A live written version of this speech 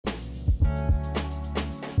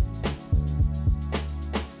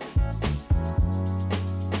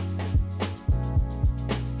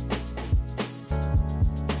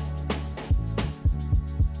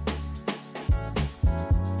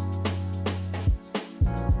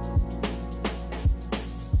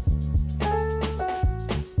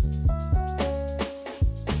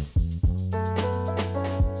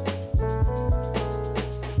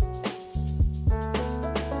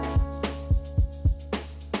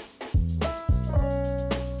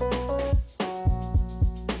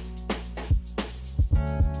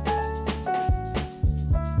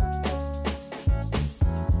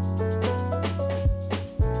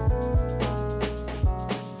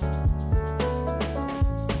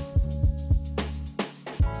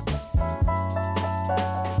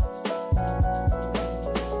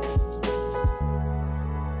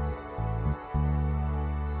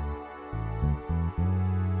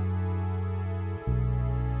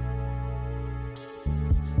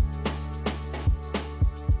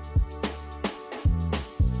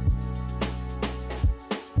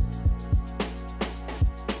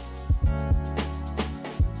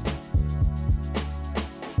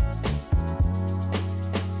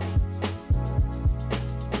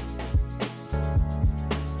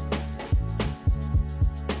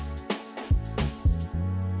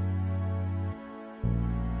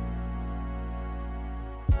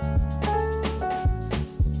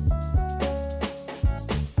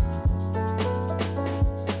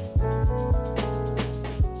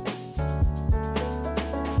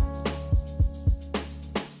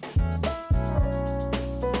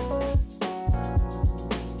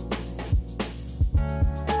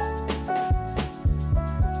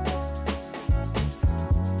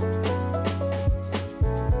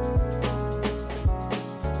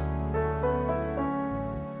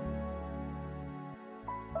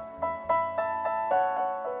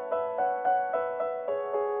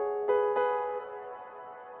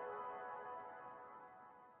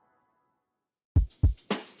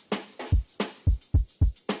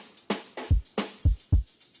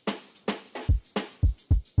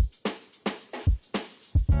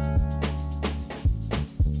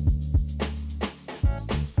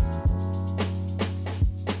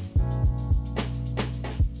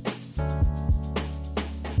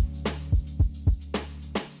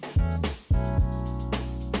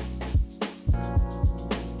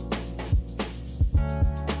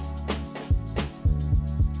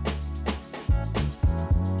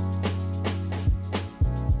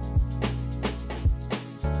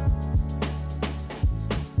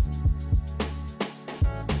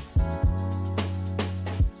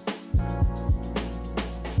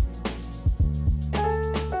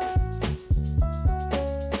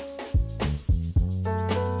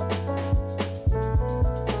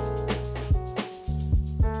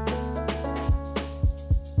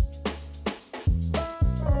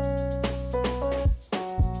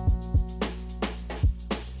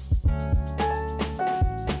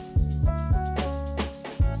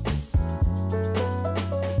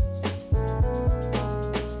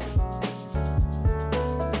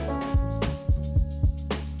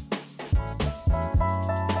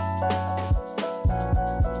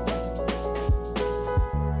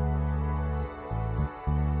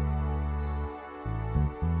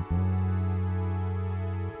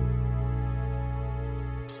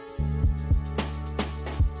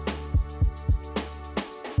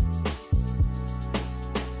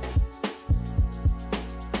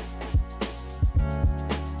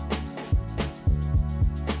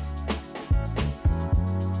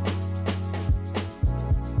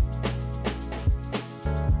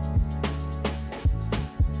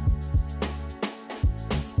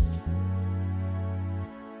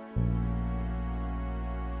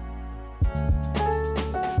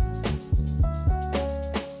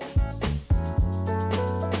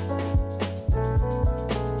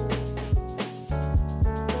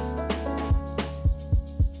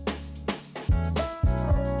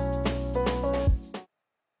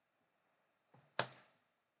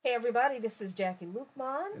Hey everybody, this is Jackie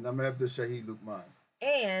Lukman, And I'm Abdul Shahid Lukman.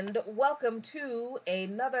 and welcome to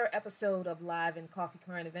another episode of Live and Coffee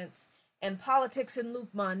Current Events and Politics in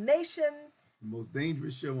Lukman Nation. The most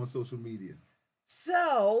dangerous show on social media.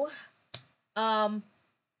 So, um,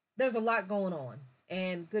 there's a lot going on,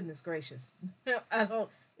 and goodness gracious, I don't.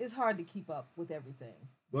 It's hard to keep up with everything.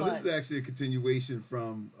 Well, this is actually a continuation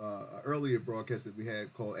from an earlier broadcast that we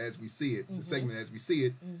had called As We See It, the segment As We See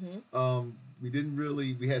It. We didn't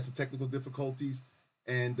really, we had some technical difficulties,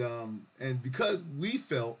 and because we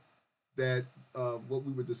felt that what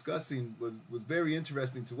we were discussing was very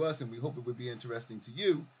interesting to us, and we hope it would be interesting to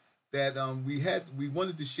you, that we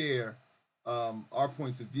wanted to share our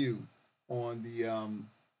points of view on the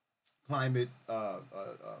climate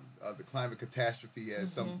catastrophe,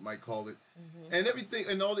 as some might call it, and everything,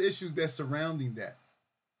 and all the issues that's surrounding that.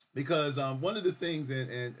 Because one of the things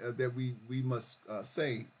that we must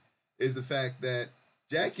say is the fact that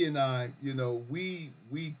Jackie and I, we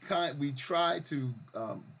try to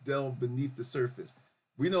delve beneath the surface.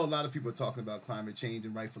 We know a lot of people are talking about climate change,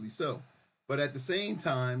 and rightfully so, but at the same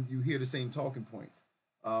time, you hear the same talking points.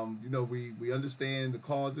 We understand the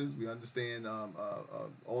causes, we understand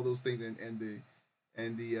all those things,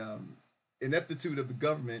 and the ineptitude of the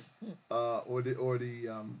government, or the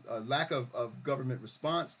lack of government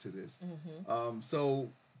response to this. So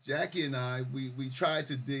Jackie and I, we try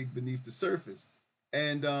to dig beneath the surface,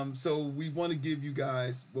 and so we want to give you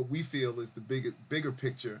guys what we feel is the bigger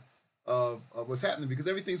picture of what's happening, because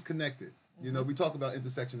everything's connected. We talk about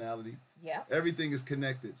intersectionality. Yeah. Everything is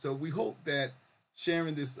connected. So we hope that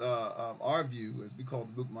sharing this, our view, as we call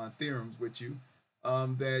the Lukman theorems, with you,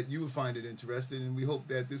 that you would find it interesting, and we hope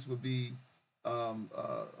that this would be a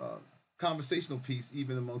conversational piece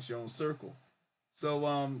even amongst your own circle.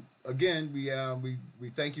 So again, we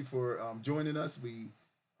thank you for joining us. We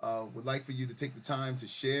would like for you to take the time to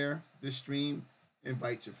share this stream,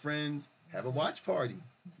 invite your friends, have a watch party.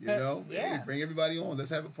 Yeah. Hey, bring everybody on. Let's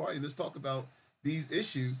have a party. Let's talk about these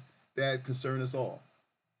issues that concern us all.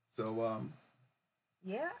 So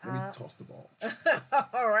Yeah. let me toss the ball.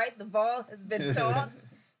 All right, the ball has been tossed,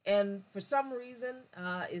 and for some reason,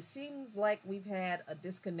 it seems like we've had a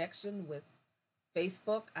disconnection with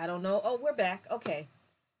Facebook. I don't know. Oh, we're back. Okay.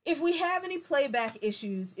 If we have any playback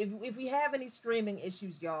issues, if we have any streaming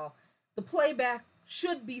issues, y'all, the playback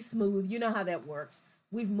should be smooth. You know how that works.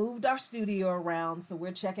 We've moved our studio around, so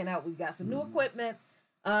we're checking out. We've got some new equipment.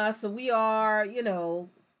 So we are,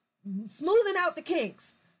 smoothing out the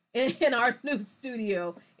kinks in our new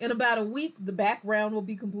studio. In about a week, the background will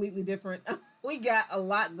be completely different. We got a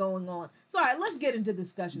lot going on. So, all right, let's get into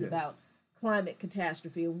discussion about climate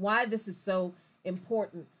catastrophe and why this is so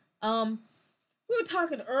important. We were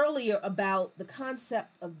talking earlier about the concept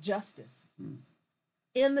of justice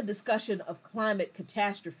in the discussion of climate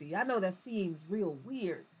catastrophe. I know that seems real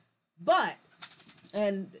weird, but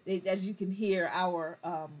as you can hear,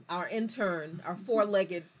 our intern, our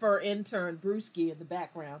four-legged fur intern Brewski in the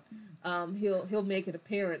background, he'll make an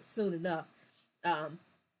appearance soon enough.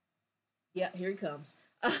 Yeah, here he comes.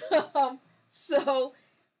 So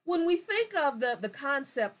when we think of the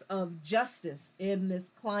concepts of justice in this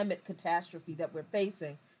climate catastrophe that we're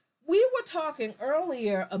facing, we were talking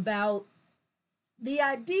earlier about the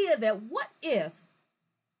idea that what if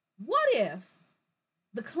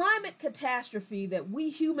the climate catastrophe that we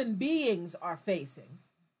human beings are facing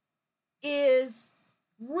is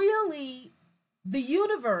really the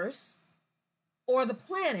universe or the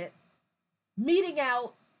planet meting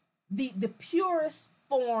out the purest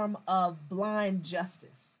form of blind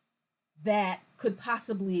justice that could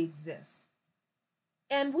possibly exist.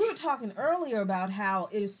 And we were talking earlier about how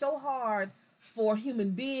it is so hard for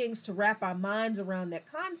human beings to wrap our minds around that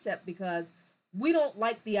concept, because we don't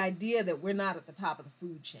like the idea that we're not at the top of the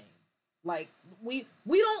food chain. Like we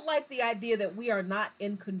don't like the idea that we are not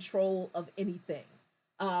in control of anything.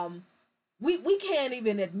 We can't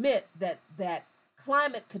even admit that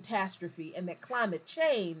climate catastrophe and that climate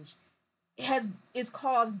change is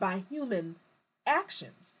caused by human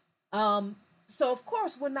actions. So of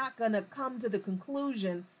course we're not going to come to the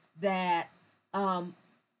conclusion that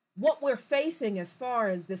what we're facing as far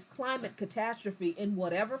as this climate catastrophe, in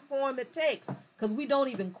whatever form it takes, because we don't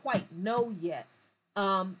even quite know yet.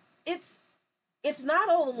 It's not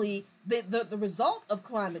only the result of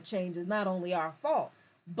climate change is not only our fault,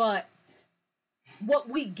 but what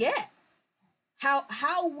we get,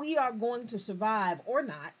 how we are going to survive or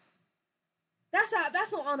not,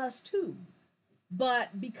 that's on us too.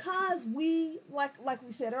 But because we, like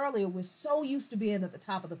we said earlier, we're so used to being at the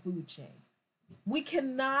top of the food chain, we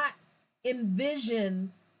cannot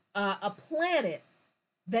envision a planet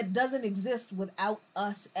that doesn't exist without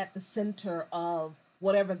us at the center of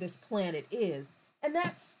whatever this planet is. And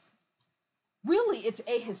that's really, it's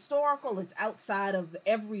ahistorical, it's outside of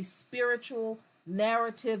every spiritual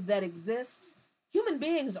narrative that exists. Human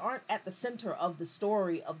beings aren't at the center of the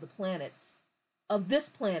story of the planet, of this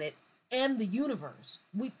planet and the universe.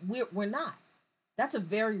 We're not. That's a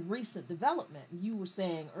very recent development. You were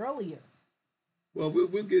saying earlier. Well,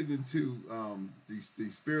 we'll get into the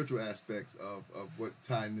spiritual aspects of what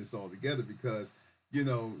tying this all together, because whether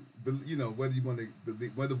you want to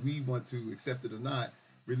believe, whether we want to accept it or not,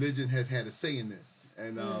 religion has had a say in this,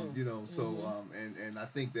 and and I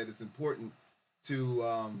think that it's important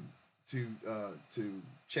to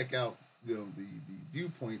check out the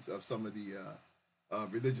viewpoints of some of the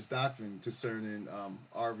religious doctrine concerning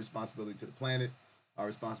our responsibility to the planet, our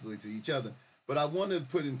responsibility to each other. But I want to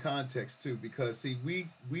put in context too, because see, we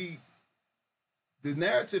the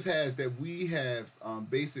narrative has that we have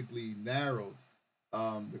basically narrowed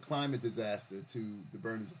the climate disaster to the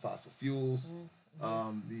burnings of fossil fuels.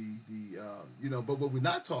 But what we're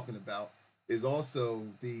not talking about is also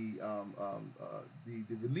the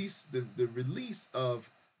release of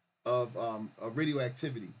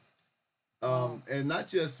radioactivity. And not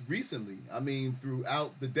just recently. I mean,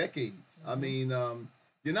 throughout the decades. I mean,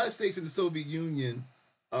 the United States and the Soviet Union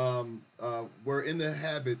were in the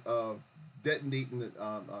habit of detonating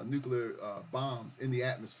nuclear bombs in the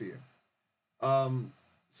atmosphere.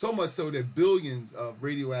 So much so that billions of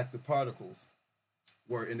radioactive particles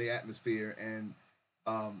were in the atmosphere and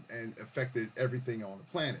affected everything on the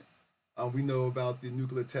planet. We know about the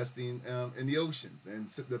nuclear testing in the oceans, and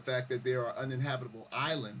the fact that there are uninhabitable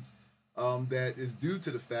islands that is due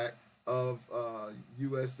to the fact of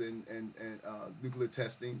U.S. and nuclear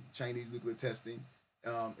testing, Chinese nuclear testing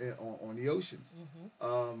on the oceans.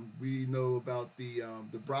 We know about the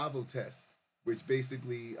Bravo test, which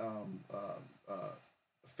basically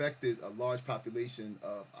affected a large population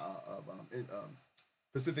of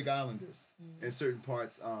Pacific Islanders in certain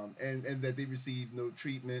parts, and that they received no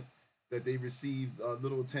treatment, that they received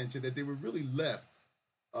little attention, that they were really left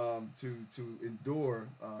to endure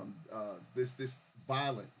this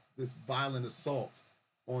violent assault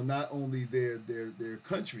on not only their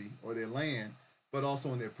country or their land, but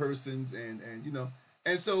also on their persons, and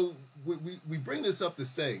so we bring this up to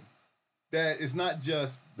say that it's not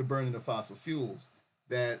just the burning of fossil fuels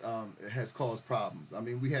that has caused problems. I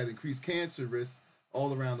mean, we had increased cancer risks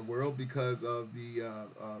all around the world because of the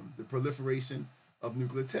proliferation of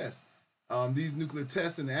nuclear tests. These nuclear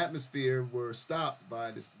tests in the atmosphere were stopped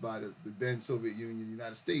by the then Soviet Union, the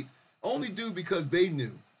United States, only due because they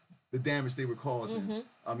knew the damage they were causing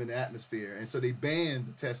in the atmosphere, and so they banned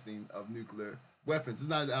the testing of nuclear weapons. It's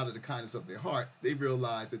not out of the kindness of their heart. They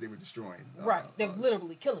realized that they were destroying. Right, they're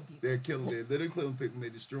literally killing people. They're literally killing people, and they're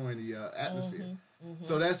destroying the atmosphere.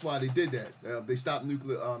 So that's why they did that. They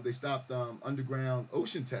stopped underground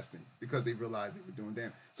ocean testing because they realized they were doing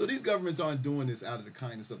damage. So these governments aren't doing this out of the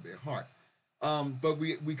kindness of their heart. But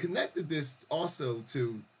we connected this also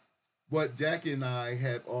to what Jackie and I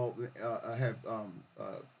have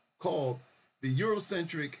called the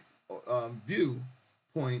Eurocentric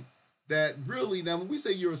viewpoint. That really, now when we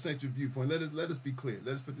say Eurocentric viewpoint, let us be clear.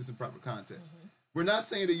 Let us put this in proper context. We're not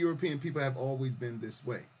saying that European people have always been this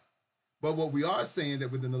way. But what we are saying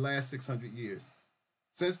that within the last 600 years,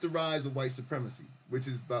 since the rise of white supremacy, which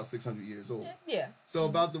is about 600 years old. Yeah. So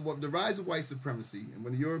about the rise of white supremacy, and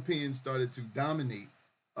when the Europeans started to dominate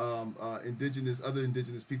other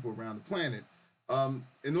indigenous people around the planet,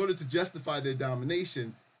 in order to justify their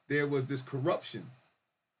domination, there was this corruption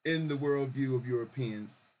in the worldview of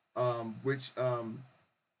Europeans, which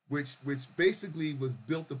basically was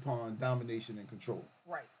built upon domination and control.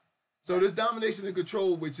 Right. So this domination and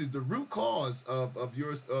control, which is the root cause of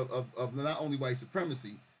not only white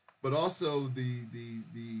supremacy, but also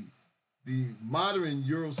the modern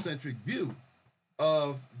Eurocentric view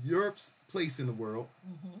of Europe's place in the world.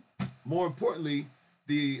 More importantly,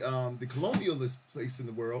 the colonialist place in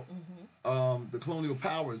the world, the colonial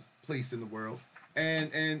powers place in the world,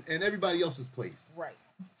 and everybody else's place. Right.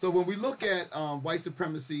 So when we look at white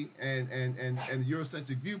supremacy and the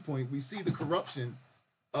Eurocentric viewpoint, we see the corruption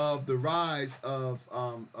of the rise of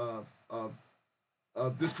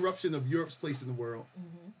this corruption of Europe's place in the world,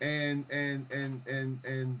 and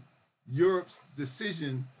Europe's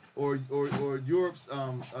decision or Europe's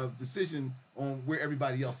decision on where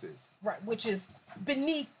everybody else is. Right, which is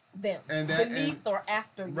beneath them, or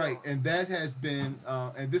after. Right, Europe. And that has been,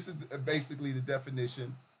 and this is basically the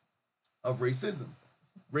definition of racism.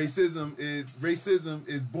 Racism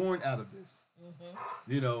is born out of this.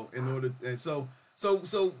 In order, and so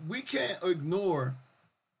we can't ignore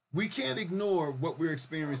we can't ignore what we're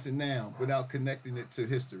experiencing now without connecting it to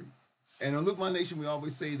history. And on Look My Nation, we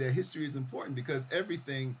always say that history is important because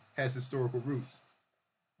everything has historical roots.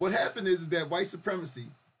 What happened is that white supremacy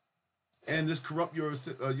and this corrupt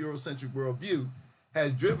Eurocentric worldview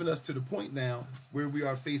has driven us to the point now where we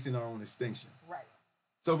are facing our own extinction. Right.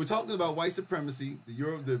 So we're talking about white supremacy,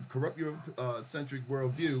 the corrupt Eurocentric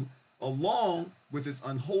worldview, along with this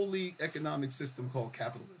unholy economic system called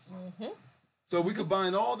capitalism. Mm-hmm. So we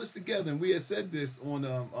combine all this together, and we had said this on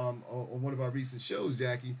one of our recent shows,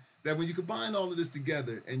 Jackie, that when you combine all of this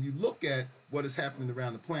together and you look at what is happening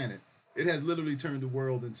around the planet, it has literally turned the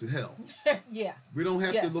world into hell. Yeah. We don't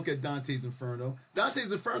have to look at Dante's Inferno.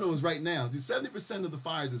 Dante's Inferno is right now. 70% of the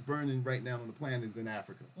fires that's burning right now on the planet is in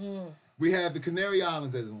Africa. We have the Canary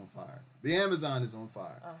Islands that is on fire. The Amazon is on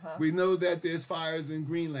fire. We know that there's fires in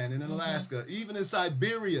Greenland and in Alaska, even in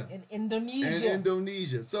Siberia. In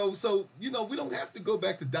Indonesia. So we don't have to go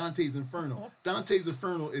back to Dante's Inferno. Dante's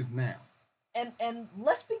Inferno is now. And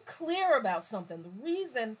let's be clear about something. The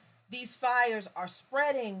reason these fires are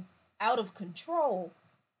spreading out of control,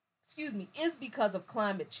 is because of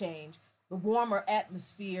climate change, the warmer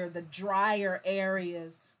atmosphere, the drier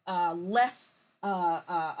areas, less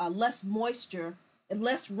moisture, and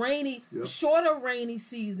less rainy, shorter rainy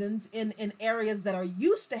seasons in areas that are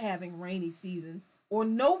used to having rainy seasons or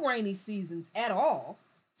no rainy seasons at all.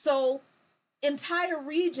 So entire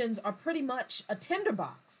regions are pretty much a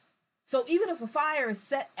tinderbox. So even if a fire is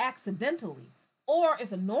set accidentally, or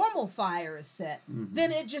if a normal fire is set,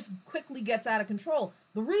 then it just quickly gets out of control.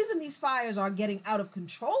 The reason these fires are getting out of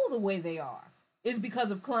control the way they are is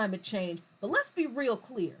because of climate change. But let's be real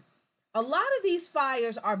clear. A lot of these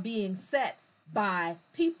fires are being set by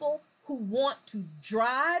people who want to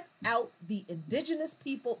drive out the indigenous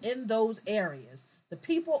people in those areas, the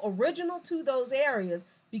people original to those areas,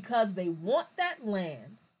 because they want that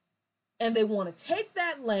land and they want to take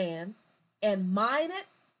that land and mine it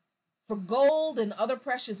for gold and other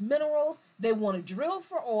precious minerals. They want to drill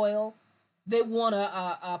for oil. They want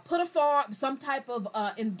to put a farm, some type of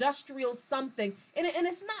industrial something. And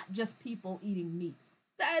it's not just people eating meat.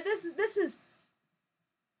 This is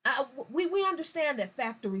we understand that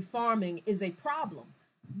factory farming is a problem.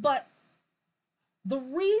 But the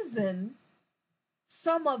reason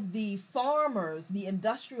some of the farmers, the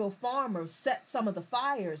industrial farmers, set some of the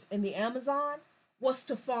fires in the Amazon was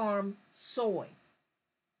to farm soy.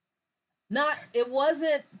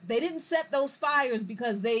 They didn't set those fires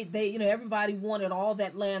because they everybody wanted all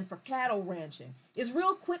that land for cattle ranching. It's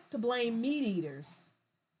real quick to blame meat eaters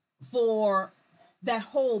for that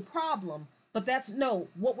whole problem. But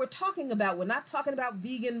what we're talking about. We're not talking about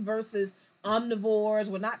vegan versus omnivores.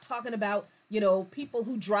 We're not talking about, people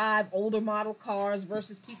who drive older model cars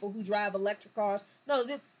versus people who drive electric cars. No,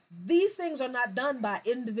 these things are not done by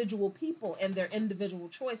individual people and their individual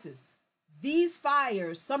choices. These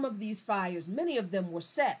fires, some of these fires, many of them were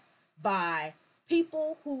set by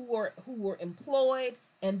people who were employed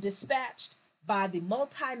and dispatched by the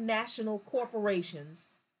multinational corporations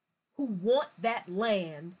who want that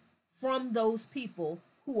land from those people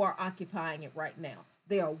who are occupying it right now.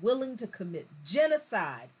 They are willing to commit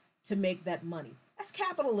genocide to make that money. That's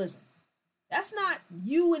capitalism. That's not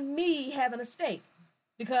you and me having a stake.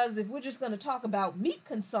 Because if we're just going to talk about meat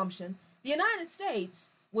consumption, the United States,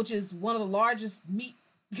 which is one of the largest meat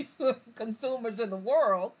consumers in the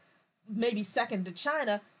world, maybe second to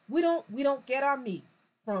China, we don't get our meat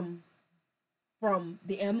from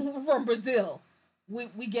Brazil.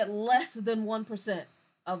 We get less than 1%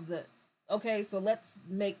 of the. Okay, so let's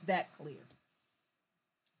make that clear.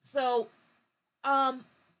 So,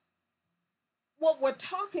 what we're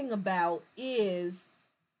talking about is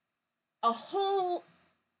a whole.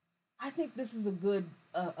 I think this is a good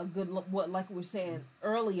what, like we were saying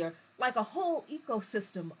earlier, like a whole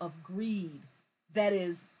ecosystem of greed that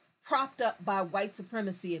is propped up by white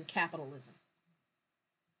supremacy and capitalism.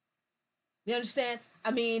 You understand? I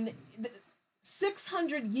mean,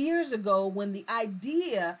 600 years ago, when the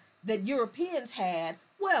idea that Europeans had,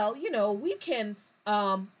 we can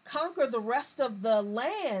conquer the rest of the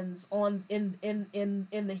lands in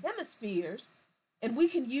the hemispheres, and we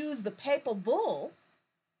can use the papal bull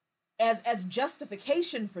as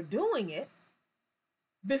justification for doing it.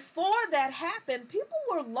 Before that happened, people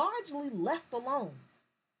were largely left alone,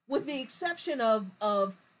 with the exception of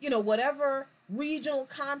whatever regional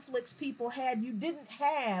conflicts people had. You didn't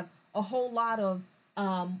have a whole lot of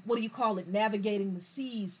navigating the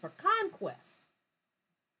seas for conquest.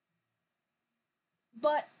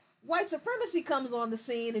 But white supremacy comes on the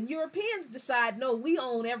scene, and Europeans decide, no, we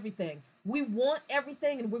own everything. We want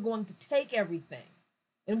everything, and we're going to take everything.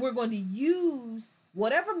 And we're going to use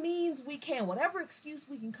whatever means we can, whatever excuse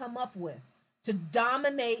we can come up with to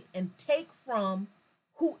dominate and take from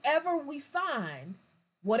whoever we find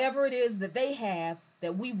whatever it is that they have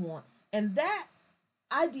that we want. And that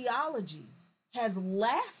ideology has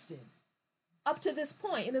lasted up to this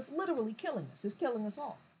point, and it's literally killing us. It's killing us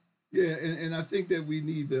all. Yeah, and I think that we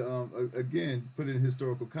need to again put it in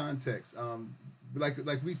historical context. Like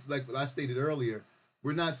I stated earlier,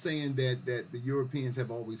 we're not saying that the Europeans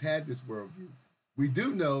have always had this worldview. We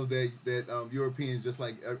do know that Europeans, just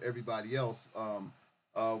like everybody else,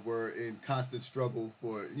 were in constant struggle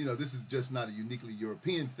for, this is just not a uniquely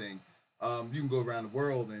European thing. You can go around the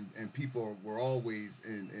world and people were always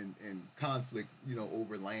in conflict,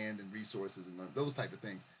 over land and resources and those type of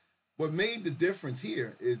things. What made the difference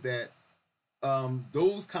here is that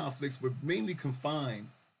those conflicts were mainly confined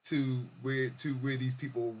to where these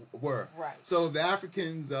people were. Right. So if the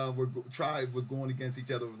Africans tribe was going against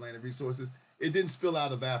each other with land and resources, it didn't spill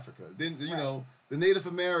out of Africa. Then the Native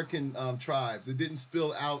American tribes, it didn't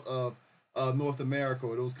spill out of North America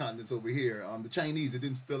or those continents over here. The Chinese, it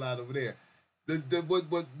didn't spill out over there.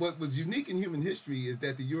 What was unique in human history is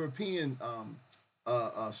that the European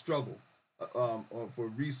struggle for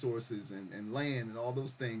resources and land and all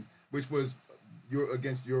those things, which was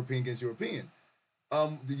against European.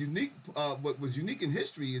 What was unique in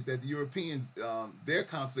history is that the Europeans, their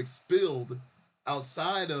conflict spilled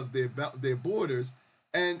outside of their borders,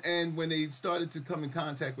 and when they started to come in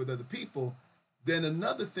contact with other people, then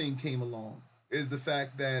another thing came along, is the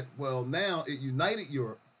fact that, well, now it united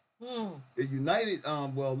Europe. It united,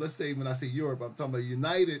 let's say, when I say Europe, I'm talking about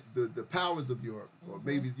united the powers of Europe, or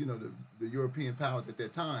maybe, the European powers at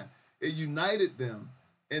that time. It united them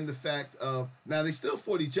in the fact of, now they still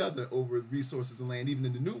fought each other over resources and land, even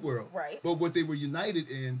in the New World. Right. But what they were united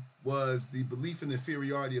in was the belief in the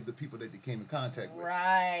inferiority of the people that they came in contact with.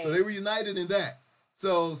 Right. So they were united in that.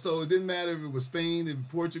 So it didn't matter if it was Spain, if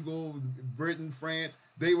Portugal, Britain, France.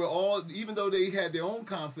 They were all, even though they had their own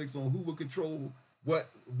conflicts on who would control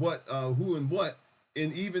who and what,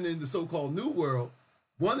 and even in the so-called New World,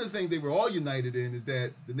 one of the things they were all united in is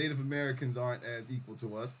that the Native Americans aren't as equal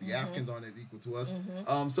to us, the Africans aren't as equal to us.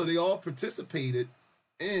 So they all participated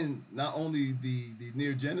in not only the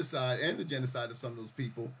near genocide and the genocide of some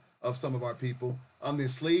of our people, the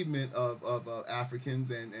enslavement of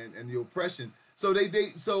Africans and the oppression. So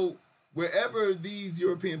so wherever these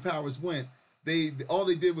European powers went, all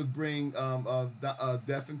they did was bring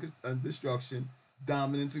death and destruction,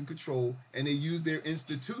 dominance and control, and they used their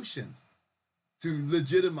institutions to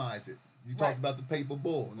legitimize it. You talked about the papal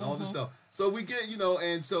bull and all this stuff. So we get,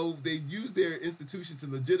 and so they use their institution to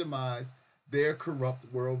legitimize their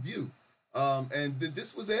corrupt worldview. And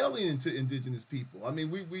this was alien to indigenous people. I mean,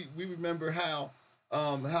 we remember how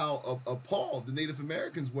appalled the Native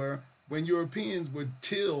Americans were when Europeans would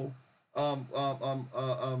kill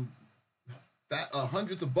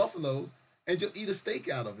hundreds of buffaloes and just eat a steak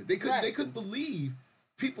out of it. They couldn't believe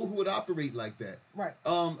people who would operate like that. Right.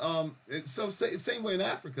 So same way in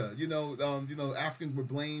Africa. Africans were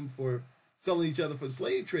blamed for selling each other for the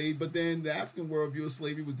slave trade, but then the African worldview of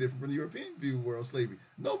slavery was different from the European view of world slavery.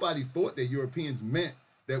 Nobody thought that Europeans meant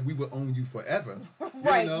that we would own you forever.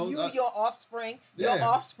 Right. Your offspring, your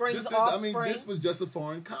offspring's offspring. I mean, this was just a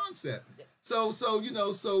foreign concept. So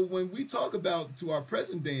when we talk about to our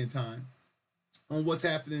present day and time on what's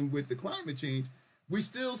happening with the climate change, we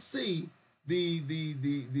still see the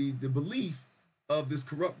belief of this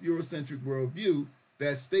corrupt Eurocentric worldview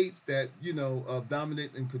that states that,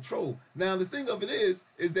 dominate and control. Now, the thing of it is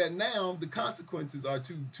that now the consequences are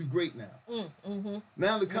too great now.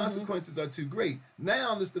 Now the consequences are too great.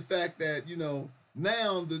 Now it's the fact that,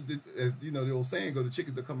 now as the old saying go, the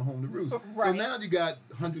chickens are coming home to roost. Right. So now you got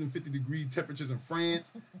 150-degree temperatures in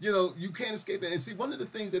France. You can't escape that. And see, one of the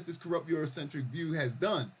things that this corrupt Eurocentric view has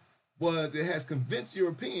done was it has convinced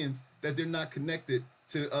Europeans that they're not connected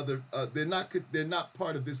to other. They're not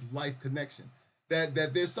part of this life connection. That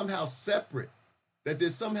they're somehow separate. That they're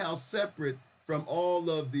somehow separate from all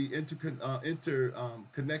of the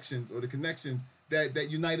connections or the connections that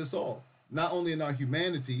unite us all. Not only in our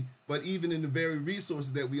humanity, but even in the very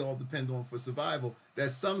resources that we all depend on for survival,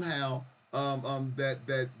 that somehow that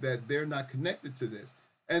they're not connected to this.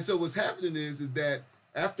 And so what's happening is that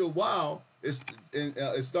after a while, it's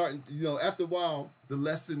starting, after a while, the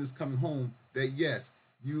lesson is coming home that yes,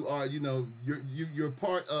 you are, you're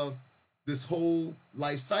part of this whole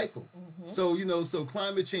life cycle. So, so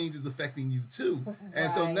climate change is affecting you too.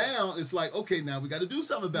 And so now it's like, okay, now we got to do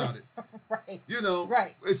something about it. Right.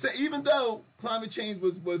 Right. Even though climate change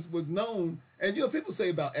was known, and people say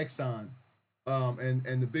about Exxon,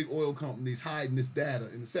 and the big oil companies hiding this data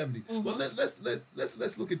in the 70s. Well,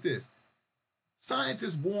 let's look at this.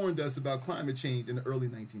 Scientists warned us about climate change in the early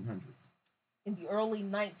 1900s. In the early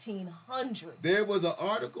 1900s. There was an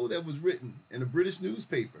article that was written in a British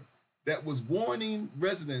newspaper that was warning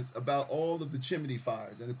residents about all of the chimney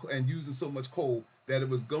fires and using so much coal that it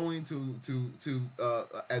was going to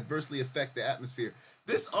adversely affect the atmosphere.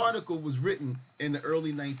 This article was written in the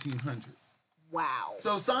early 1900s. Wow.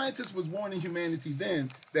 So scientists was warning humanity then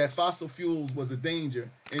that fossil fuels was a danger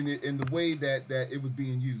in the way that it was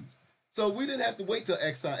being used. So we didn't have to wait till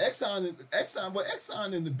Exxon. What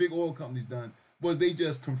Exxon and the big oil companies done was they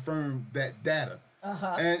just confirmed that data,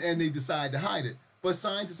 and they decided to hide it. But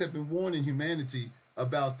scientists have been warning humanity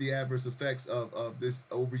about the adverse effects of this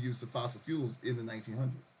overuse of fossil fuels in the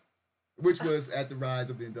 1900s, which was at the rise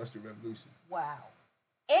of the Industrial Revolution. Wow.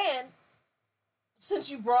 And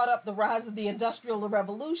since you brought up the rise of the Industrial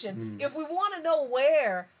Revolution, if we want to know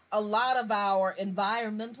where a lot of our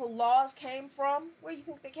environmental laws came from, where do you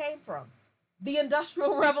think they came from? The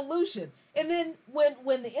Industrial Revolution. And then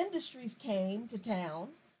when the industries came to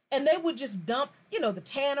towns and they would just dump, the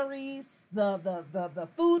tanneries, the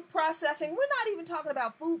food processing. We're not even talking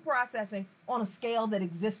about food processing on a scale that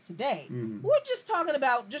exists today. We're just talking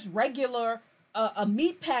about just regular a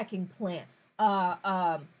meat packing plant,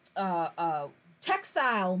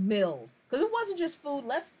 textile mills, because it wasn't just food.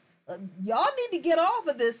 Y'all need to get off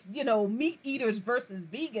of this, meat eaters versus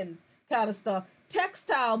vegans kind of stuff.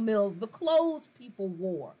 Textile mills, the clothes people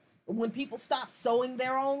wore. When people stopped sewing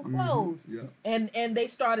their own clothes, and they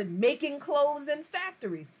started making clothes in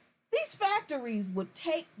factories. These factories would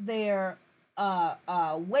take their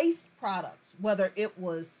waste products, whether it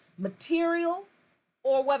was material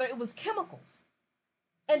or whether it was chemicals,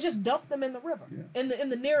 and just dump them in the river, in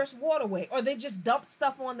the nearest waterway, or they just dump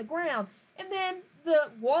stuff on the ground. And then the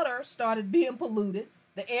water started being polluted.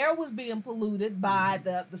 The air was being polluted by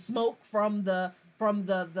the smoke from the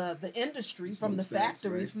industry, from the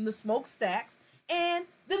factories, from the smokestacks, and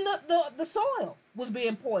then the soil was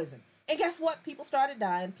being poisoned. And guess what? People started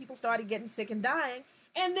dying. People started getting sick and dying.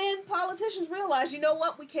 And then politicians realized, you know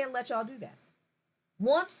what? We can't let y'all do that.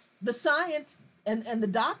 Once the science and the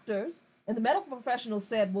doctors and the medical professionals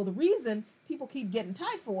said, well, the reason people keep getting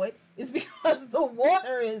typhoid is because the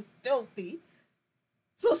water is filthy.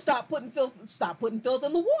 So stop putting filth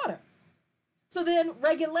in the water. So then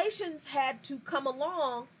regulations had to come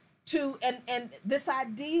along and this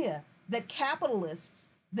idea that capitalists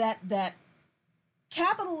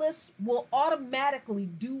will automatically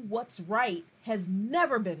do what's right has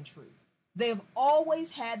never been true. They have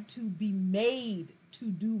always had to be made to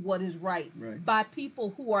do what is right by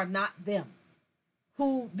people who are not them,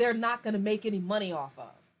 who they're not going to make any money off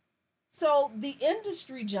of. So the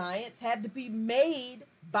industry giants had to be made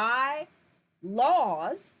by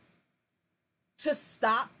laws to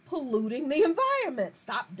stop polluting the environment,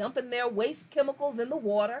 stop dumping their waste chemicals in the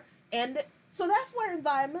water. And so that's where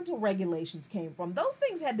environmental regulations came from. Those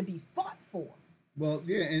things had to be fought for. Well,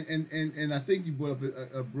 yeah, and I think you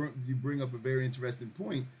bring up a very interesting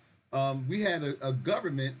point. We had a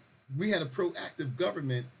government, we had a proactive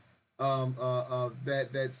government that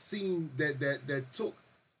took.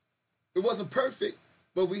 It wasn't perfect,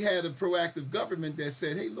 but we had a proactive government that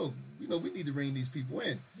said, "Hey, look, we need to rein these people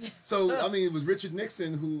in." So, I mean, it was Richard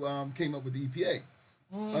Nixon who came up with the EPA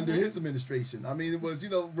under his administration. I mean, it was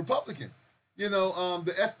Republican.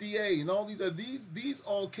 The FDA and all these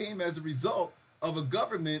all came as a result of a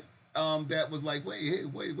government that was like, wait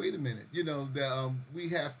a minute. That we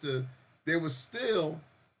have to. There was still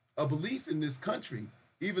a belief in this country,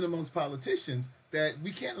 even amongst politicians, that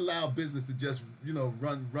we can't allow business to just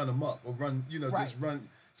run amok or run just run.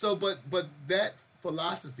 So, but that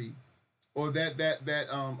philosophy or that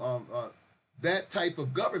type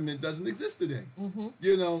of government doesn't exist today.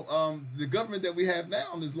 The government that we have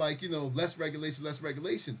now is like less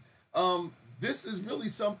regulations. This is really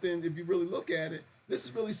something. If you really look at it, this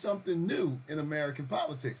is really something new in American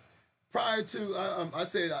politics. Prior to, I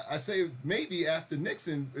say maybe after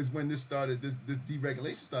Nixon is when this started. This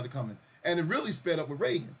deregulation started coming, and it really sped up with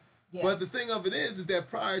Reagan. Yeah. But the thing of it is that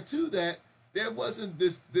prior to that, there wasn't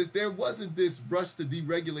this rush to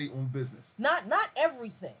deregulate on business. Not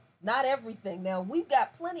everything. Not everything. Now we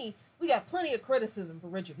got plenty of criticism for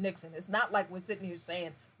Richard Nixon. It's not like we're sitting here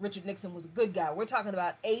saying Richard Nixon was a good guy. We're talking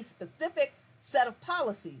about a specific set of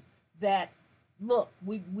policies that, look,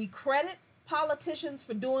 we credit politicians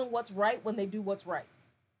for doing what's right when they do what's right.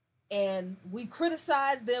 And we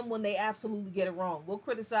criticize them when they absolutely get it wrong. We'll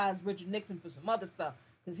criticize Richard Nixon for some other stuff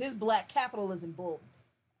because his black capitalism bull.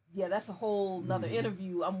 yeah, that's a whole nother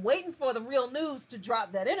interview. I'm waiting for the Real News to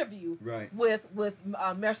drop that interview with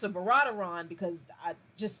Mercer Baradaran, because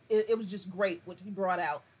it was just great what he brought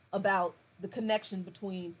out about the connection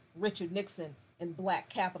between Richard Nixon and black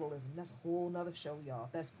capitalism. That's a whole nother show, y'all.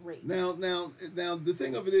 That's great. Now, the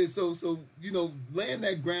thing of it is, so laying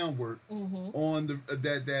that groundwork on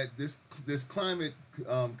this climate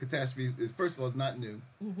catastrophe is, first of all, is not new.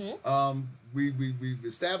 We've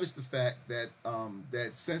established the fact that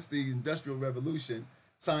that since the Industrial Revolution,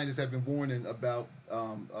 scientists have been warning about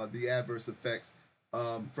the adverse effects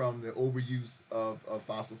from the overuse of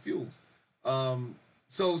fossil fuels.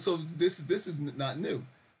 So this is not new.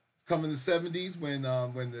 Come in the 70s, when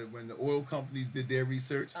the oil companies did their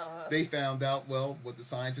research, they found out, well, what the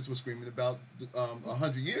scientists were screaming about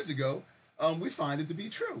 100 years ago. We find it to be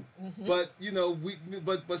true. But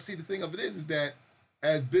but see, the thing of it is that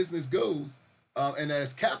as business goes, and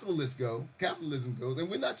as capitalism goes, and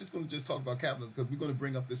we're not just going to just talk about capitalism, because we're going to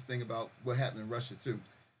bring up this thing about what happened in Russia too.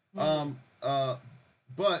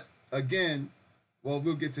 But again, well,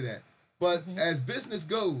 we'll get to that. But as business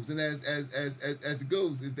goes, and as it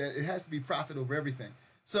goes, is that it has to be profit over everything.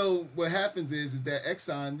 So what happens is that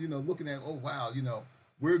Exxon, looking at, oh wow,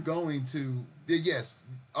 we're going to, yes,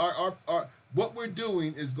 our what we're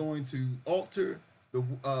doing is going to alter the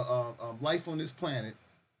life on this planet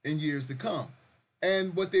in years to come.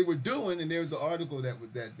 And what they were doing, and there's an article that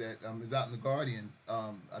is out in the Guardian.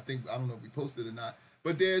 I don't know if we posted it or not.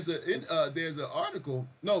 But there's an article,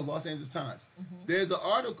 Los Angeles Times. There's an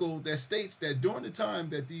article that states that during the time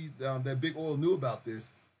that that Big Oil knew about this,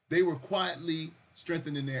 they were quietly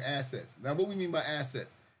strengthening their assets. Now, what we mean by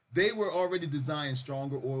assets, they were already designing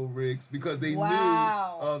stronger oil rigs because they knew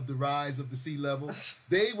of the rise of the sea level.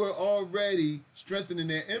 They were already strengthening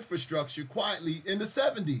their infrastructure quietly in the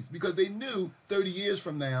 70s because they knew 30 years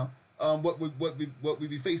from now what we'd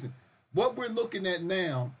be facing. What we're looking at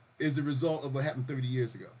now is the result of what happened 30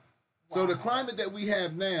 years ago. So the climate that we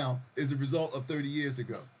have now is the result of 30 years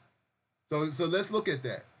ago. So let's look at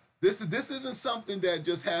that. This isn't something that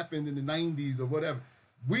just happened in the 90s or whatever.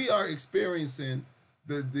 We are experiencing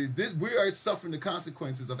we are suffering the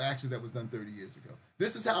consequences of actions that was done 30 years ago.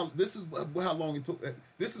 This is how long it took.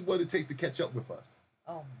 This is what it takes to catch up with us.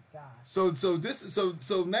 Oh my gosh.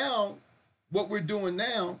 So now what we're doing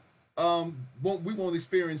now, we won't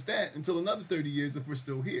experience that until another 30 years if we're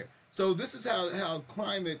still here. So this is how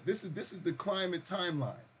climate. This is the climate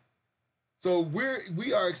timeline. So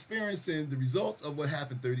we are experiencing the results of what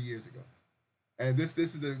happened 30 years ago, and this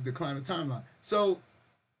is the climate timeline. So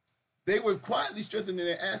they were quietly strengthening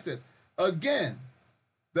their assets again.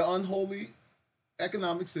 The unholy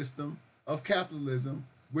economic system of capitalism,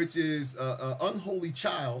 which is an unholy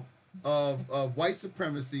child of white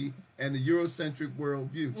supremacy and the Eurocentric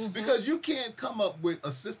worldview. Because you can't come up with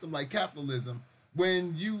a system like capitalism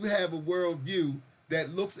when you have a worldview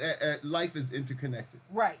that looks at life as interconnected.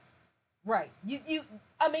 Right.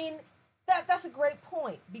 I mean, that's a great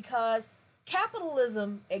point, because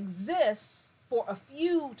capitalism exists for a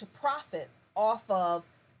few to profit off of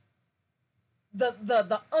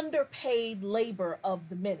the underpaid labor of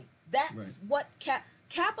the many. That's what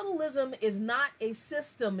capitalism is. Not a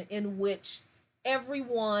system in which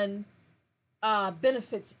everyone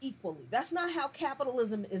benefits equally. That's not how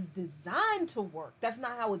capitalism is designed to work. That's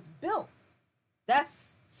not how it's built.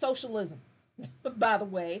 That's socialism, by the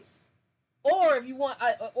way. Or if you want,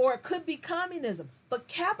 or it could be communism. But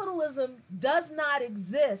capitalism does not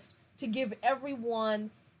exist to give everyone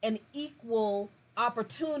an equal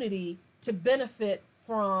opportunity to benefit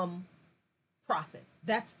from profit.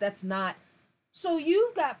 That's not. So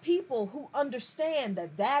you've got people who understand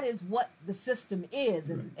that is what the system is,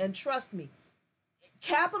 and trust me,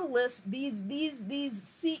 capitalists, these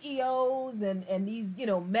CEOs and these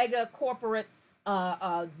mega corporate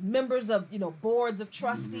members of boards of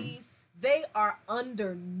trustees, they are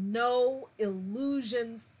under no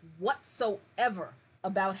illusions whatsoever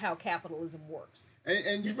about how capitalism works.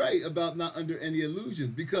 And you're right about not under any illusions,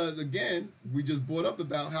 because again, we just brought up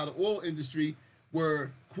about how the oil industry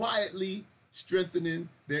were quietly strengthening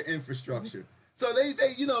their infrastructure. So they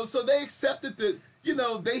accepted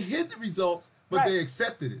they hid the results, but they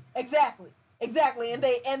accepted it. Exactly. And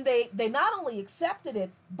they not only accepted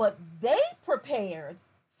it, but they prepared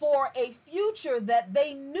for a future that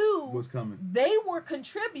they knew was coming. They were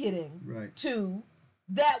contributing to,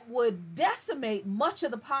 that would decimate much of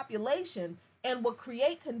the population and would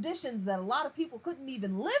create conditions that a lot of people couldn't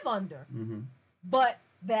even live under. But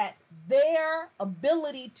that their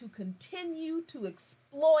ability to continue to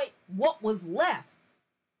exploit what was left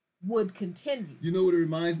would continue. You know what it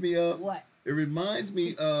reminds me of? What? It reminds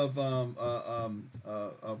me of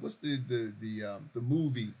what's the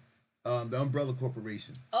movie, the Umbrella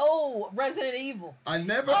Corporation. Oh, Resident Evil. I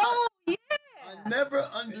never, Oh yeah. I never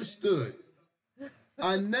understood.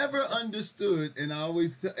 I never understood, and I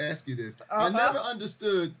always ask you this. I never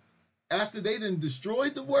understood after they done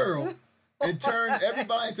destroyed the world and turned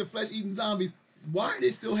everybody into flesh-eating zombies. Why are they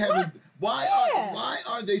still having? Why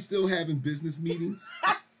are they still having business meetings?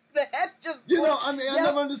 That's just I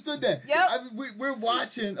never understood that. Yep. I mean, we're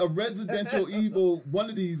watching a Residential Evil, one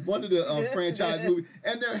of the franchise movies,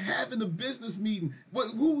 and they're having a business meeting.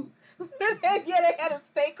 Who? Yeah, they had a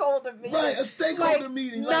stakeholder meeting. Right, a stakeholder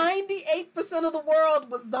meeting. 98% of the world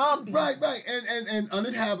was zombies. Right, and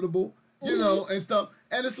uninhabitable, and stuff.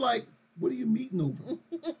 And it's like, what are you meeting over?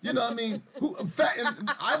 You know what I mean? In fact,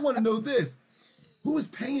 I want to know this: who is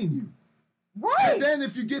paying you? Right. And then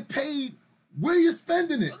if you get paid, where are you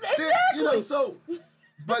spending it? Exactly.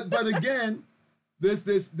 But again,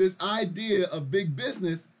 this idea of big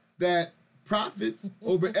business that profits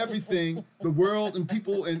over everything, the world and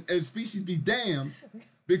people and species be damned,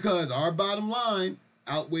 because our bottom line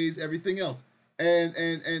outweighs everything else. And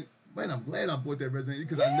man, I'm glad I bought that Resident Evil,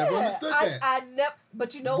 because I never understood that. I never.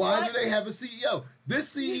 But you know why what? do they have a CEO?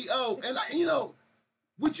 This CEO, and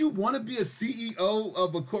would you want to be a CEO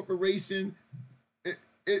of a corporation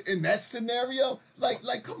in that scenario?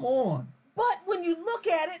 Like, come on. But when you look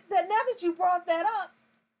at it, now that you brought that up,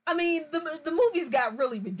 I mean, the movies got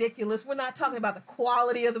really ridiculous. We're not talking about the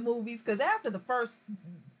quality of the movies, because after the first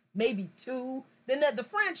maybe two, then the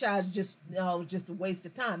franchise just was just a waste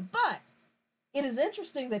of time. But it is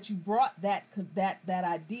interesting that you brought that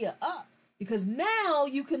idea up, because now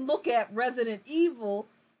you can look at Resident Evil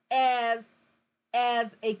as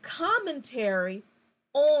a commentary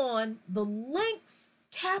on the lengths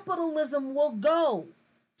capitalism will go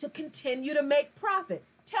to continue to make profit.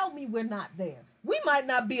 Tell me we're not there. We might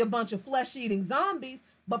not be a bunch of flesh-eating zombies,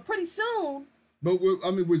 but pretty soon. But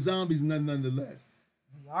we're zombies nonetheless.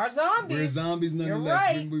 We are zombies. We're zombies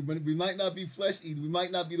nonetheless. You're right. We might not be flesh-eating. We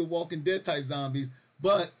might not be the Walking Dead type zombies.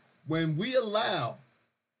 But when we allow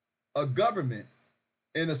a government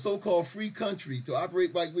in a so-called free country to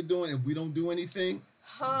operate like we're doing, and we don't do anything,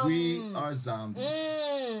 we are zombies.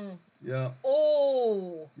 Yeah.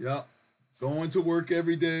 Oh. Yeah. Going to work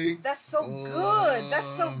every day. That's so good. That's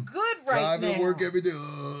so good right now. Driving to work every day.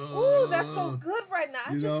 Ooh, that's so good right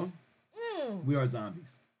now. We are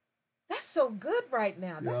zombies. That's so good right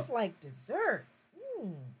now. That's like dessert.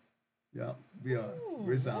 Yeah, we are.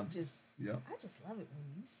 We're zombies. I just love it when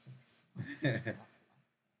you say sweet.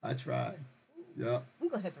 I try. Yeah. We're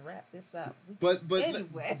gonna have to wrap this up. But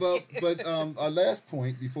anyway. but our last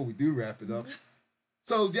point before we do wrap it up.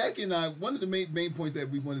 So Jackie and I, one of the main points that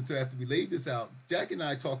we wanted to, after we laid this out, Jackie and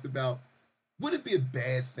I talked about, would it be a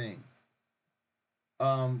bad thing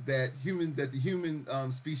that the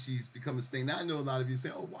human species become a thing? Now I know a lot of you say,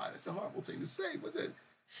 "Oh, why? That's a horrible thing to say." What's it?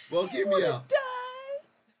 Well, hear me out. Die?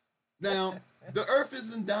 Now, the Earth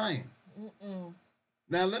isn't dying.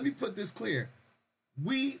 Now, let me put this clear: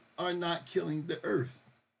 we are not killing the Earth.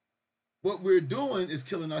 What we're doing is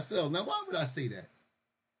killing ourselves. Now, why would I say that?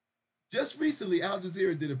 Just recently, Al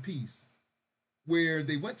Jazeera did a piece where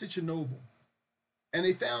they went to Chernobyl, and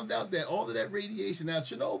they found out that all of that radiation. Now,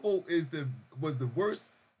 Chernobyl was the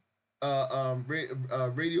worst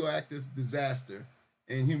radioactive disaster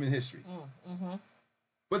in human history.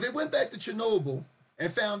 But they went back to Chernobyl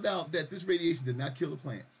and found out that this radiation did not kill the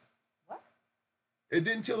plants. What? It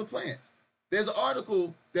didn't kill the plants. There's an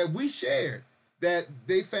article that we shared that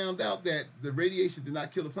they found out that the radiation did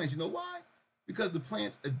not kill the plants. You know why? Because the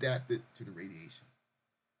plants adapted to the radiation.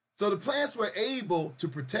 So the plants were able to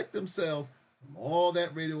protect themselves from all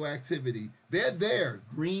that radioactivity. They're there,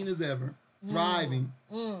 green as ever, thriving.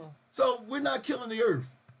 So we're not killing the Earth.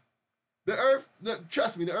 The Earth,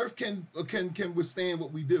 trust me, the Earth can withstand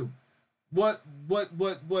what we do.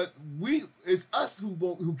 It's us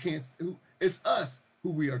it's us who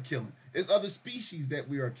we are killing. It's other species that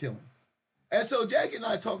we are killing. And so Jackie and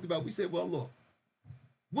I talked about, we said, well, look,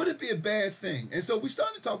 would it be a bad thing? And so we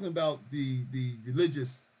started talking about the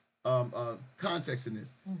religious context in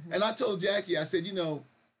this. And I told Jackie, I said,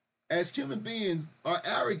 as human beings, our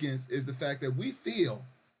arrogance is the fact that we feel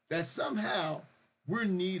that somehow we're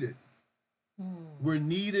needed. We're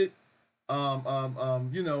needed. The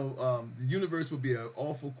universe would be an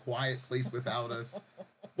awful quiet place without us.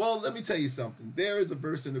 Well, let me tell you something. There is a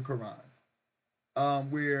verse in the Quran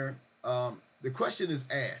where the question is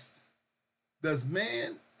asked, does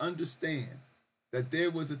man understand that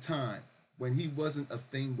there was a time when he wasn't a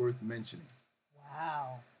thing worth mentioning?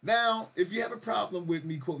 Wow. Now, if you have a problem with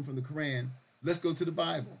me quoting from the Quran, let's go to the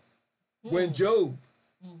Bible. When Job,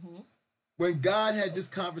 Mm-hmm. when God had this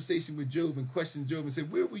conversation with Job and questioned Job and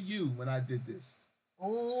said, "Where were you when I did this?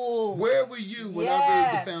 Oh, Where were you when I laid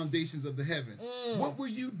the yes. foundations of the heaven? Mm. What were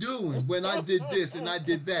you doing when I did this and I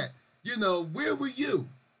did that? You know, where were you?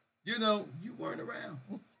 You know, you weren't around.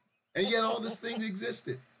 And yet all these things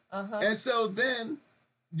existed. Uh-huh. And so then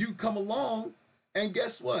you come along, and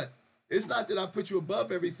guess what? It's not that I put you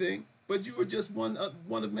above everything, but you were just one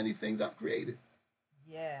of many things I've created.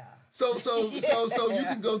 Yeah. So Yeah. you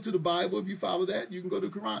can go to the Bible if you follow that. You can go to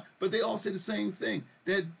the Quran, but they all say the same thing,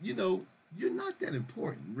 that you know you're not that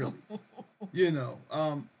important, really. You know.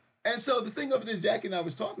 And so the thing of it is, Jackie and I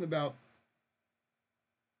was talking about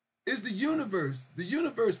is the universe. The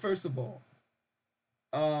universe, first of all,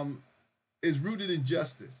 is rooted in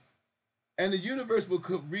justice, and the universe will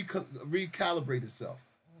recalibrate itself.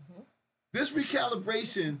 Mm-hmm. This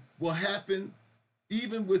recalibration will happen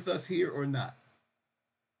even with us here or not.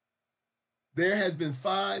 There has been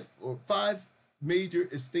five major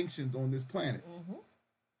extinctions on this planet. Mm-hmm.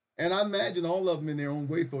 And I imagine all of them in their own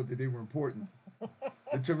way thought that they were important.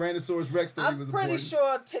 The Tyrannosaurus Rex thought he was important. I'm pretty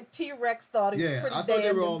sure T-Rex thought he was pretty damn important. Yeah, I thought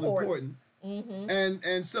they were all important. Mm-hmm.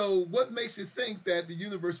 And so what makes you think that the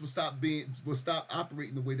universe will stop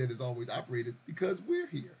operating the way that it's always operated? Because we're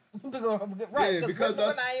here. Right, because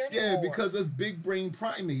us big brain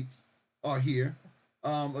primates are here.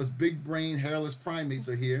 Us big brain hairless primates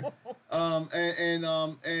are here.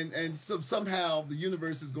 And so somehow the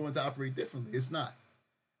universe is going to operate differently. It's not.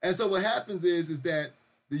 And so what happens is that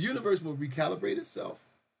the universe will recalibrate itself.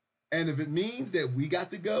 And if it means that we got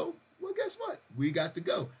to go, well, guess what? We got to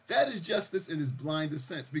go. That is justice in its blindest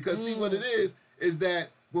sense. Because see what it is that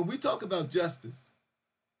when we talk about justice,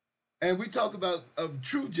 and we talk about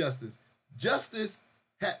true justice, true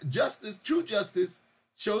justice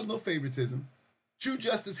shows no favoritism. True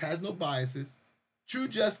justice has no biases. True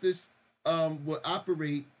justice will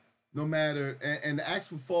operate no matter, and the axe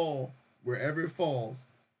will fall wherever it falls,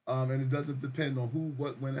 and it doesn't depend on who,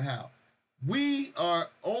 what, when, and how. We are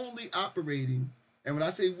only operating, and when I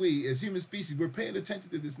say we, as human species, we're paying attention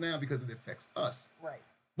to this now because it affects us. Right.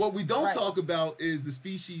 What we don't talk about is the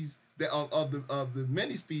species that of the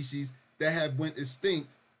many species that have went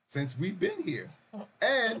extinct since we've been here.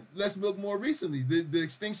 And let's look more recently, the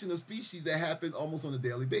extinction of species that happen almost on a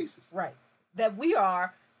daily basis. Right. That we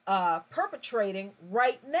are perpetrating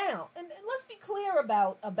right now. And let's be clear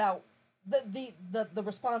about the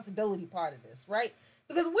responsibility part of this, right?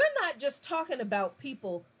 Because we're not just talking about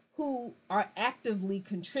people who are actively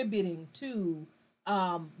contributing to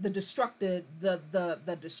the destruction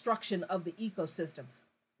of the ecosystem.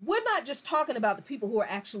 We're not just talking about the people who are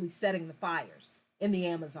actually setting the fires in the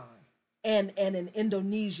Amazon and in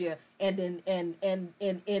Indonesia and in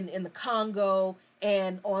the Congo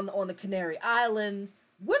and on the Canary Islands.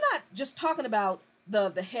 We're not just talking about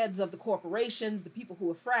the heads of the corporations, the people who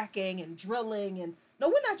are fracking and drilling, and no,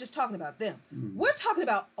 we're not just talking about them. We're talking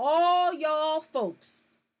about all y'all folks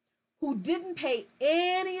who didn't pay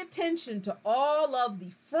any attention to all of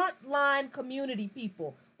the frontline community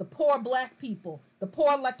people, the poor Black people, the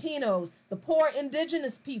poor Latinos, the poor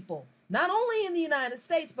indigenous people, not only in the United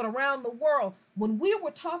States, but around the world. When we were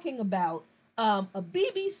talking about a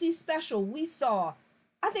BBC special we saw,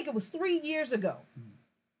 I think it was 3 years ago,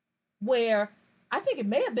 where I think it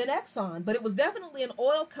may have been Exxon, but it was definitely an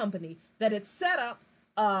oil company that had set up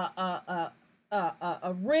a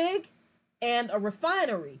rig and a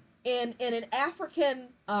refinery in an African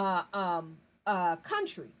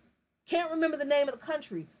country. Can't remember the name of the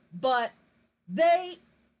country, but the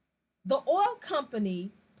oil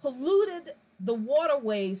company polluted the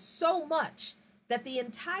waterways so much that the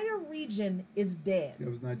entire region is dead. That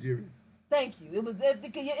was Nigeria. Thank you. It was in the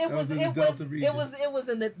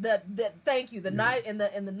thank you, in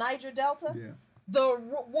the Niger Delta. Yeah.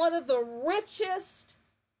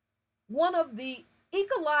 One of the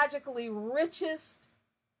ecologically richest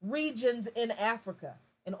regions in Africa.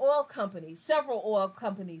 Several oil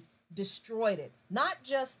companies destroyed it. Not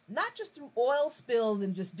just through oil spills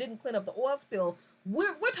and just didn't clean up the oil spill.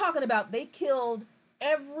 We're talking about they killed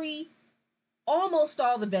almost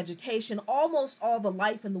all the vegetation, almost all the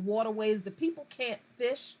life in the waterways. The people can't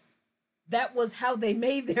fish. That was how they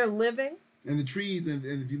made their living. And the trees, and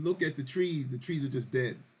if you look at the trees are just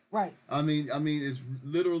dead. Right. I mean, it's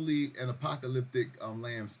literally an apocalyptic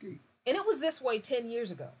landscape. And it was this way 10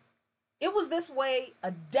 years ago. It was this way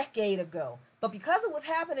a decade ago. But because it was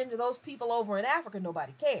happening to those people over in Africa,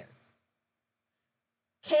 nobody cared.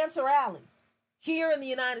 Cancer Alley. Here in the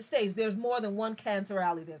United States, there's more than one Cancer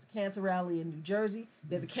Alley. There's a Cancer Alley in New Jersey.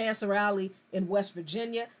 There's a Cancer Alley in West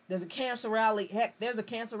Virginia. There's a Cancer Alley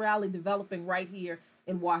developing right here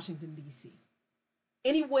in Washington, D.C.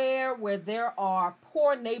 Anywhere where there are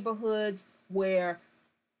poor neighborhoods where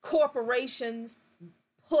corporations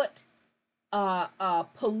put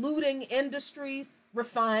polluting industries,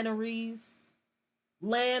 refineries,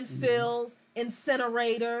 landfills,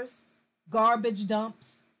 incinerators, garbage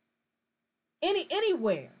dumps,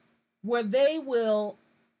 anywhere where they know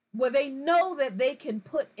that they can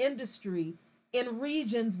put industry in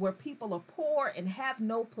regions where people are poor and have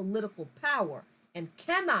no political power and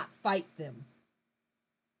cannot fight them,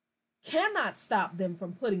 cannot stop them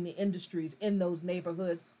from putting the industries in those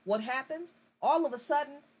neighborhoods. What happens? All of a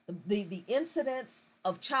sudden, the incidence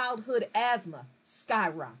of childhood asthma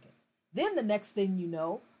skyrocket. Then the next thing you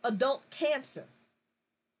know, adult cancer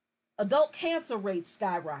rates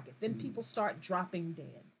skyrocket. Then people start dropping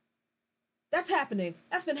dead. That's happening.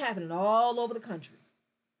 That's been happening all over the country.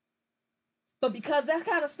 But because that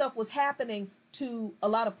kind of stuff was happening to a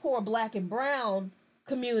lot of poor black and brown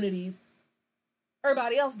communities,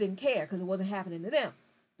 everybody else didn't care because it wasn't happening to them.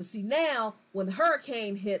 But see, now when the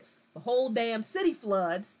hurricane hits, the whole damn city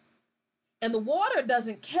floods, and the water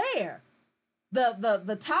doesn't care.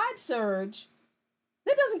 The tide surge,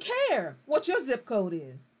 it doesn't care what your zip code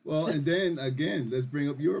is. Well, and then again, let's bring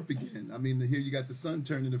up Europe again. I mean, here you got the sun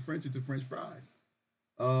turning the French into French fries.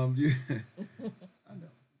 Yeah, I know.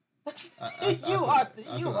 You are.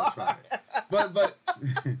 But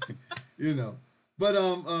you know,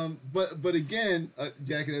 but again,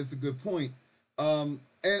 Jackie, that's a good point. And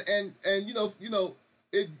you know,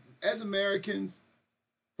 it, as Americans,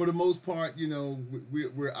 for the most part, you know,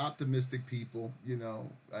 we're optimistic people, you know,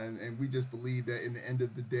 and we just believe that in the end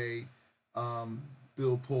of the day,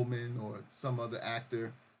 Bill Pullman or some other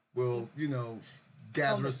actor will, you know,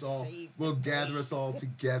 gather us all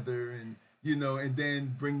together, and you know, and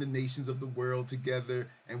then bring the nations of the world together,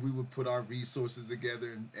 and we would put our resources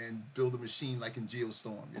together and build a machine like in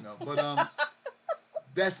Geostorm, you know. But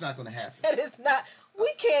that's not going to happen. That is not. We're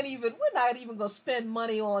not even going to spend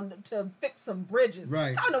money to fix some bridges.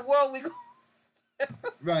 Right. How in the world we going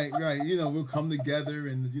Right. You know, we'll come together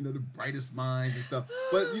and, you know, the brightest minds and stuff.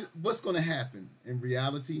 But what's going to happen in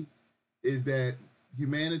reality is that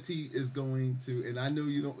humanity is going to, and I know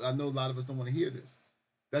a lot of us don't want to hear this.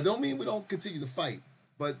 That don't mean we don't continue to fight,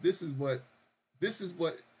 but this is what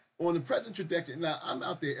on the present trajectory. Now, I'm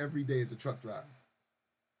out there every day as a truck driver.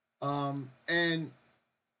 And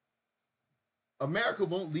America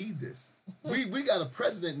won't lead this. We got a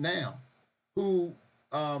president now who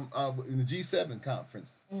in the G7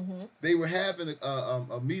 conference, they were having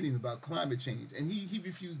a meeting about climate change, and he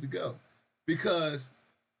refused to go because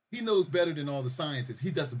he knows better than all the scientists. He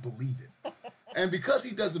doesn't believe it, and because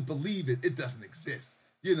he doesn't believe it, it doesn't exist.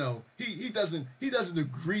 You know, he doesn't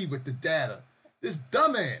agree with the data. This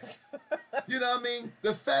dumbass, you know what I mean?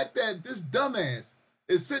 The fact that this dumbass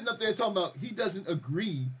is sitting up there talking about he doesn't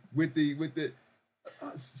agree with the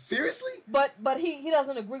seriously? But he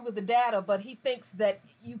doesn't agree with the data, but he thinks that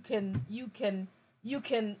you can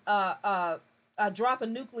drop a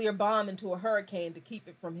nuclear bomb into a hurricane to keep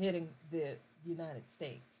it from hitting the United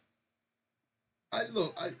States.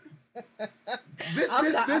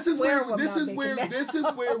 This is where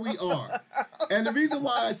we are. And the reason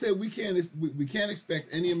why I said we can't expect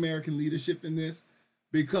any American leadership in this,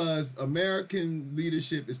 because American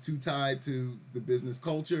leadership is too tied to the business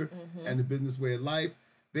culture and the business way of life.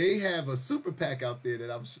 They have a super PAC out there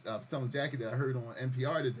that I was telling Jackie that I heard on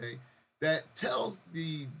NPR today that tells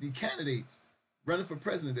the candidates running for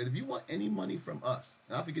president that if you want any money from us,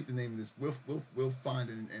 and I forget the name of this, we'll find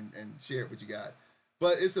it and share it with you guys.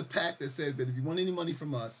 But it's a PAC that says that if you want any money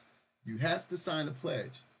from us, you have to sign a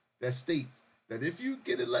pledge that states that if you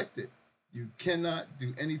get elected, you cannot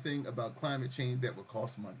do anything about climate change that would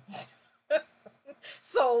cost money.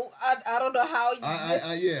 So I don't know how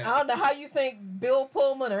I don't know how you think Bill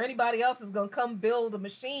Pullman or anybody else is going to come build a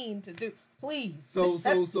machine to do. Please. So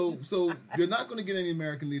you're not going to get any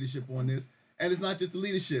American leadership on this, and it's not just the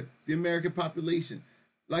leadership, the American population.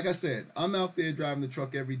 Like I said, I'm out there driving the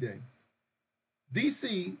truck every day.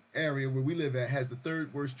 DC area where we live at has the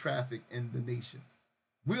third worst traffic in the nation.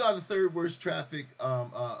 We are the third worst traffic,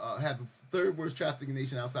 have the third worst traffic in the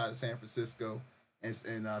nation outside of San Francisco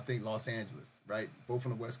and I think Los Angeles, right? Both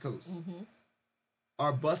on the West Coast.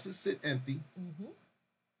 Our buses sit empty.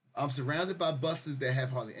 I'm surrounded by buses that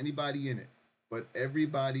have hardly anybody in it, but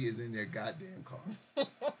everybody is in their goddamn car.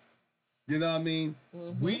 You know what I mean?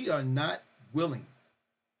 We are not willing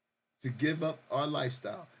to give up our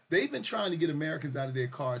lifestyle. They've been trying to get Americans out of their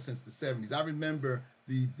cars since the 70s. I remember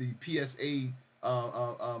the PSA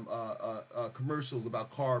commercials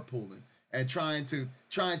about carpooling and trying to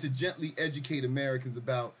gently educate Americans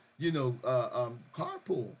about,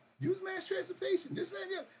 carpool, use mass transportation, this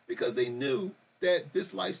and that, because they knew that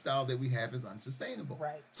this lifestyle that we have is unsustainable.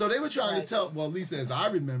 Right. So they were trying to tell, well, at least as I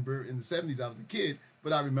remember in the 70s, I was a kid,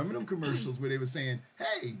 but I remember them commercials where they were saying,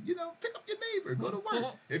 hey, pick up your neighbor, go to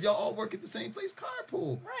work. If y'all all work at the same place,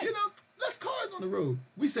 carpool. Right. Less cars on the road.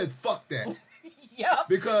 We said, fuck that. Yep.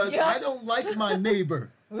 Because I don't like my neighbor.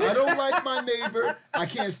 I don't like my neighbor. I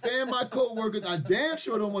can't stand my coworkers. I damn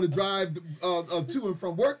sure don't want to drive to and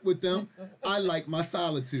from work with them. I like my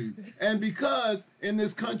solitude. And because in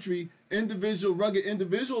this country, rugged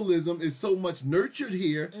individualism is so much nurtured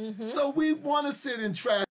here, so we want to sit in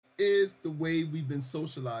traffic. Is the way we've been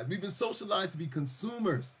socialized. We've been socialized to be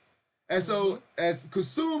consumers. And so as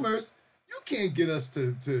consumers, you can't get us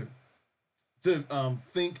to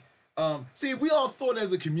think. See, if we all thought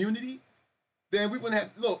as a community, then we wouldn't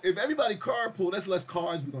have, look, if everybody carpool, that's less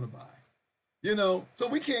cars we're going to buy. So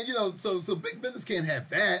we can't, so big business can't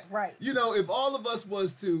have that. Right. If all of us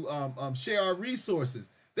was to share our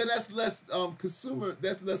resources, then that's less consumerism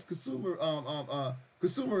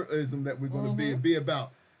that we're going to be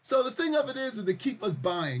about. So the thing of it is to keep us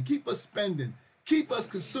buying, keep us spending, keep us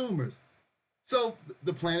consumers. So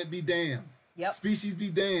the planet be damned. Yep. Species be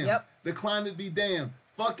damned. Yep. The climate be damned.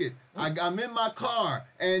 Fuck it. I'm in my car,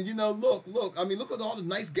 and look. I mean, look at all the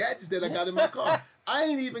nice gadgets that I got in my car. I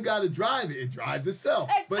ain't even got to drive it. It drives itself.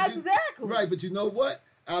 Exactly. Right, but you know what?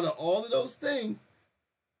 Out of all of those things,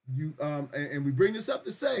 and we bring this up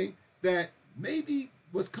to say that maybe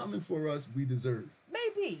what's coming for us, we deserve.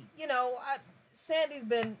 Maybe. Sandy's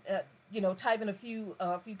been, typing a few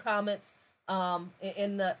comments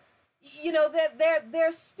in the, that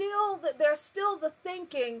there's still the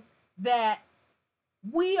thinking that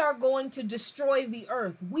we are going to destroy the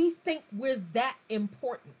earth. We think we're that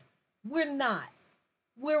important. We're not.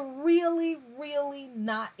 We're really, really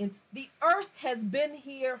not. The earth has been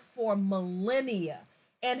here for millennia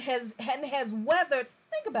and has weathered.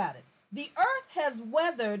 Think about it. The earth has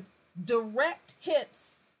weathered direct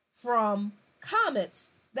hits from comets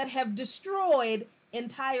that have destroyed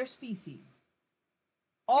entire species.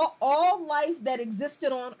 All life that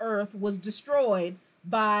existed on Earth was destroyed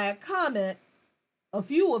by a comet, a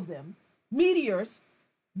few of them, meteors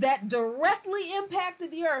that directly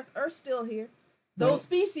impacted the Earth. Earth's still here. Those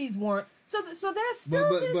species weren't. So there's still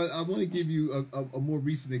But I want to give you a more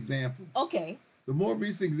recent example. Okay. The more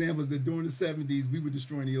recent example is that during the 70s, we were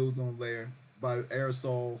destroying the ozone layer by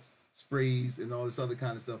aerosols, sprays, and all this other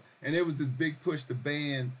kind of stuff. And there was this big push to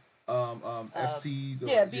ban FCs,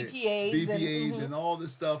 BPAs, and all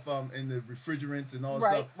this stuff, and the refrigerants and all this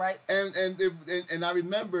stuff. Right. And I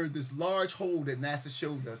remember this large hole that NASA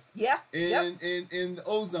showed us. In the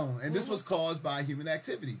ozone, and this was caused by human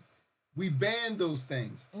activity. We banned those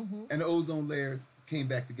things, and the ozone layer came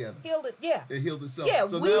back together. Healed it. Yeah. It healed itself. Yeah,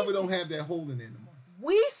 so now we don't have that hole in there anymore.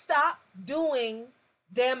 We stopped doing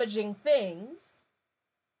damaging things,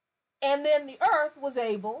 and then the earth was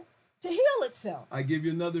able to heal itself. I give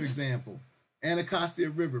you another example. Anacostia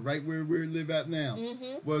River, right where we live at now,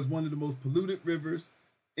 was one of the most polluted rivers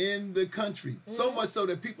in the country. So much so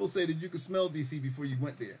that people say that you could smell DC before you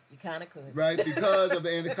went there. You kind of could. Right? Because of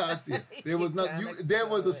the Anacostia. There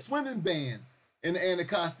was a swimming ban in the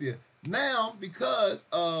Anacostia. Now, because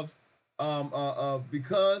of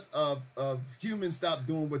humans stopped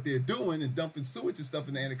doing what they're doing and dumping sewage and stuff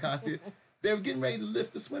in the Anacostia, they're getting ready to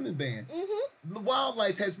lift the swimming ban. The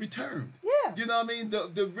wildlife has returned. Yeah. You know what I mean?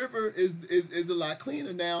 The river is a lot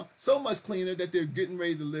cleaner now, so much cleaner that they're getting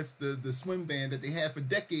ready to lift the swim ban that they had for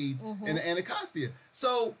decades in the Anacostia.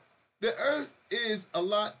 So the earth is a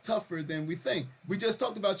lot tougher than we think. We just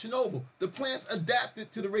talked about Chernobyl. The plants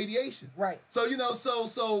adapted to the radiation. Right. So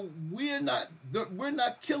so we're not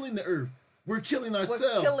killing the earth. We're killing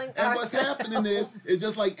ourselves. What's happening is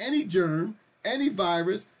just like any germ, any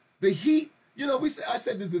virus, the heat. I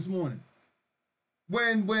said this morning.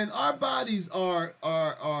 When our bodies are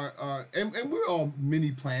and we're all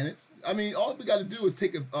mini planets. I mean, all we got to do is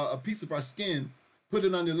take a piece of our skin, put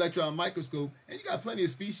it under electron microscope, and you got plenty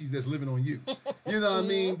of species that's living on you. You know what I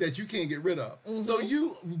mean? That you can't get rid of. So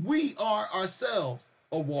we are ourselves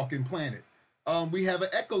a walking planet. We have an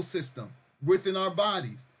ecosystem within our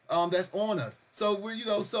bodies that's on us. So we're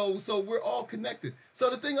so we're all connected. So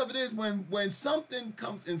the thing of it is when something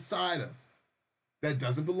comes inside us that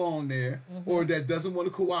doesn't belong there, or that doesn't want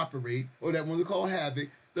to cooperate, or that wants to cause havoc,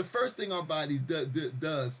 the first thing our bodies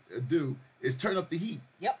do is turn up the heat.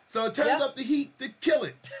 Yep. So it turns up the heat to kill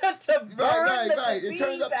it. To burn the It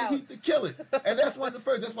turns up the heat to kill it. And that's one of the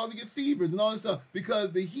first. That's why we get fevers and all this stuff,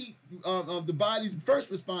 because the heat of the body's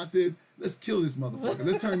first response is, let's kill this motherfucker.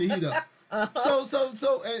 Let's turn the heat up.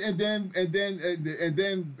 And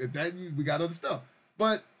then we got other stuff.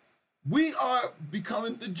 But we are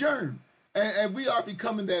becoming the germ, and we are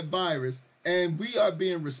becoming that virus, and we are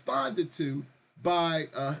being responded to by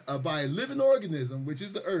a living organism, which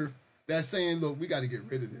is the Earth, that's saying, "Look, we got to get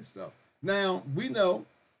rid of this stuff." Now we know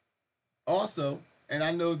also, and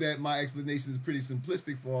I know that my explanation is pretty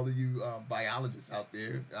simplistic for all of you biologists out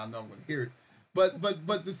there. I know I'm going to hear it, but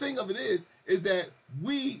the thing of it is that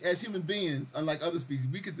we as human beings, unlike other species,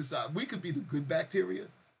 we could decide we could be the good bacteria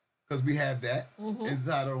because we have that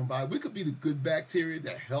inside our own body. We could be the good bacteria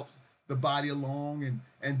that helps the body along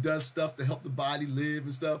and does stuff to help the body live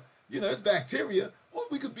and stuff. You know, it's bacteria. Or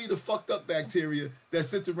we could be the fucked up bacteria that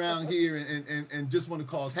sits around here and just want to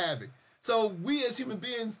cause havoc. So we as human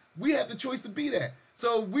beings, we have the choice to be that.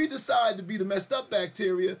 So we decide to be the messed up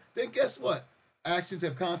bacteria, then guess what? Actions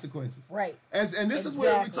have consequences. Right. And this is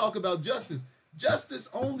where we talk about justice. Justice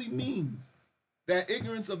only means that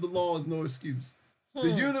ignorance of the law is no excuse.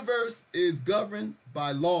 The universe is governed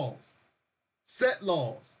by laws. Set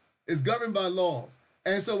laws. It's governed by laws.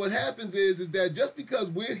 And so what happens is that just because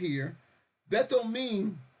we're here, that don't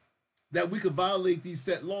mean that we could violate these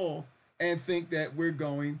set laws and think that we're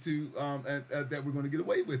going to get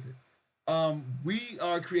away with it. We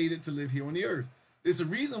are created to live here on the earth. There's a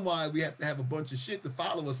reason why we have to have a bunch of shit to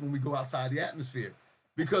follow us when we go outside the atmosphere,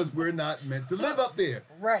 because we're not meant to live up there.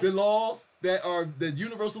 Right. The laws the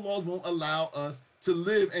universal laws won't allow us to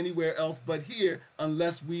live anywhere else but here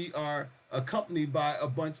unless we are accompanied by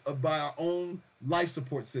by our own life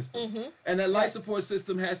support system. And that life support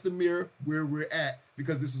system has to mirror where we're at,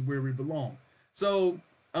 because this is where we belong. So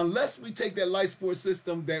unless we take that life support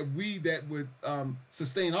system that would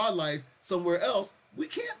sustain our life somewhere else, we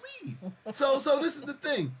can't leave. So this is the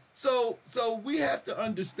thing. So we have to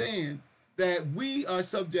understand that we are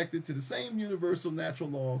subjected to the same universal natural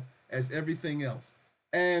laws as everything else.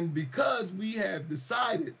 And because we have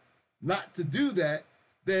decided not to do that,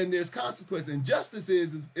 then there's consequences. And justice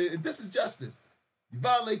this is justice. You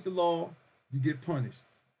violate the law, you get punished.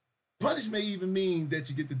 Punish may even mean that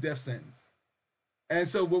you get the death sentence. And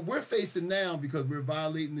so what we're facing now, because we're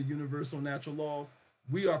violating the universal natural laws,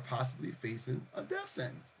 we are possibly facing a death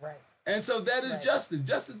sentence. Right. And so that is justice.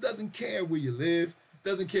 Justice doesn't care where you live,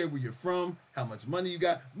 doesn't care where you're from, how much money you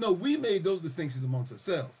got. No, we made those distinctions amongst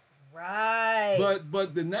ourselves. Right.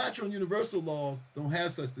 But the natural and universal laws don't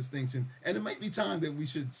have such distinctions, and it might be time that we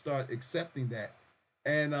should start accepting that,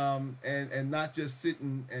 and not just sit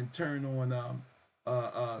and turn on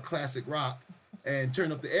classic rock and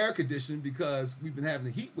turn up the air conditioning because we've been having a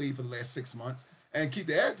heat wave for the last 6 months, and keep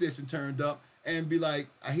the air conditioning turned up and be like,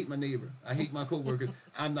 I hate my neighbor, I hate my coworkers,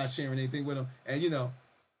 I'm not sharing anything with them, and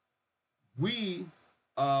we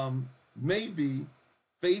may be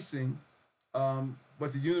facing.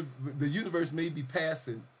 But the universe may be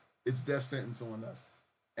passing its death sentence on us.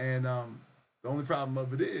 And the only problem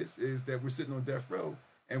of it is that we're sitting on death row,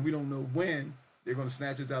 and we don't know when they're going to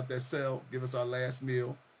snatch us out that cell, give us our last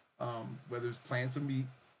meal, whether it's plants or meat,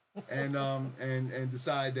 and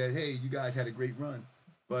decide that, hey, you guys had a great run.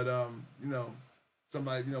 But,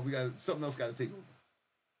 somebody, something else got to take over.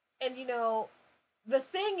 And, the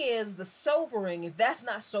thing is, the sobering, if that's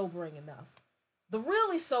not sobering enough, the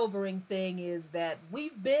really sobering thing is that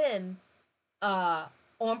we've been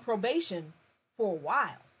on probation for a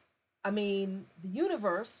while. I mean, the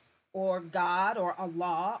universe, or God, or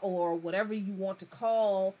Allah, or whatever you want to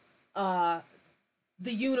call the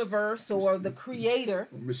universe, or the creator.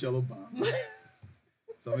 Michelle Obama.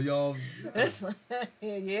 Some of y'all.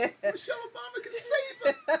 Yeah. Michelle Obama can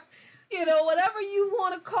save us. Whatever you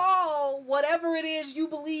want to call, whatever it is you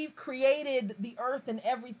believe created the earth and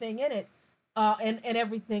everything in it, and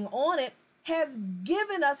everything on it, has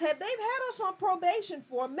given us, they've had us on probation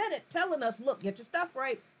for a minute, telling us, look, get your stuff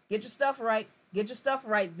right, get your stuff right, get your stuff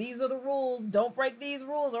right. These are the rules. Don't break these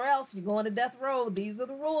rules or else you're going to death row. These are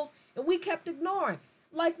the rules. And we kept ignoring.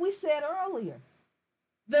 Like we said earlier,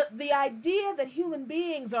 the idea that human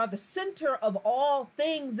beings are the center of all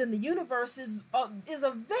things in the universe is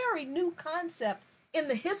a very new concept in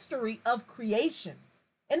the history of creation.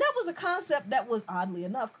 And that was a concept that was, oddly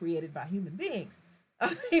enough, created by human beings.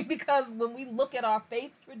 I mean, because when we look at our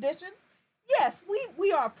faith traditions, yes,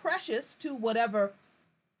 we are precious to whatever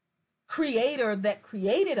creator that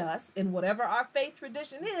created us in whatever our faith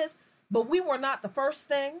tradition is, but we were not the first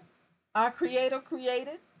thing our creator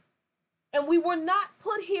created. And we were not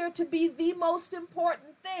put here to be the most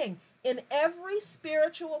important thing. In every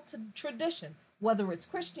spiritual tradition, whether it's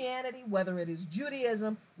Christianity, whether it is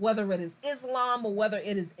Judaism, whether it is Islam, or whether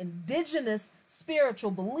it is indigenous spiritual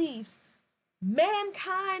beliefs,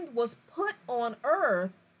 mankind was put on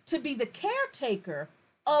earth to be the caretaker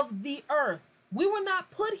of the earth. We were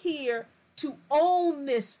not put here to own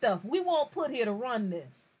this stuff. We weren't put here to run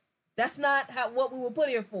this. That's not what we were put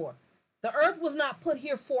here for. The earth was not put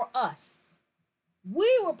here for us.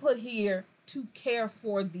 We were put here to care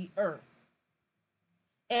for the earth.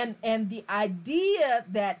 And the idea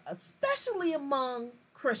that, especially among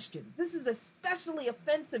Christians, this is especially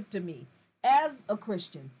offensive to me as a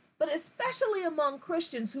Christian, but especially among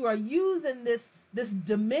Christians who are using this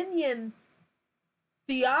dominion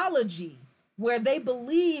theology where they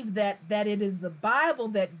believe that it is the Bible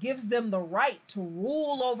that gives them the right to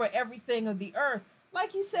rule over everything of the earth.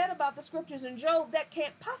 Like he said about the scriptures in Job, that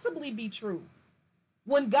can't possibly be true.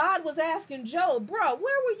 When God was asking Job, bro, where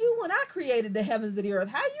were you when I created the heavens and the earth?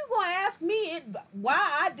 How you gonna ask me why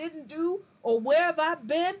I didn't do, or where have I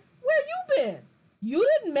been? Where you been? You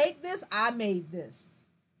didn't make this, I made this.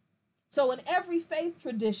 So in every faith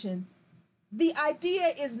tradition, the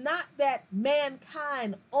idea is not that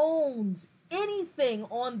mankind owns anything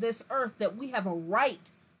on this earth, that we have a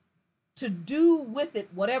right to do with it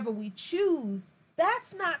whatever we choose.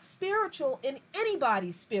 That's not spiritual in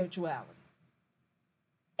anybody's spirituality,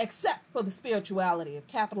 except for the spirituality of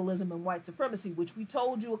capitalism and white supremacy, which we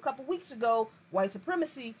told you a couple weeks ago, white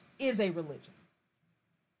supremacy is a religion.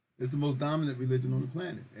 It's the most dominant religion on the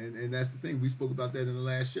planet. And that's the thing. We spoke about that in the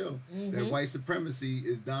last show, that white supremacy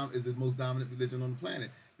is the most dominant religion on the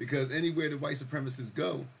planet. Because anywhere the white supremacists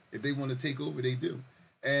go, if they want to take over, they do.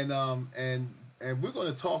 And we're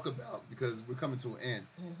going to talk about, because we're coming to an end,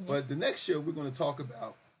 but the next show we're going to talk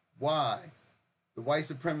about why the white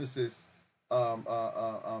supremacists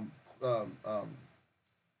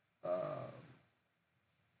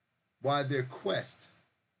why their quest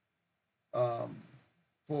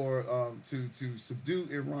to subdue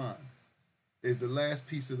Iran is the last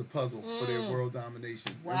piece of the puzzle for their world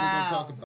domination. Wow. And we're going to talk about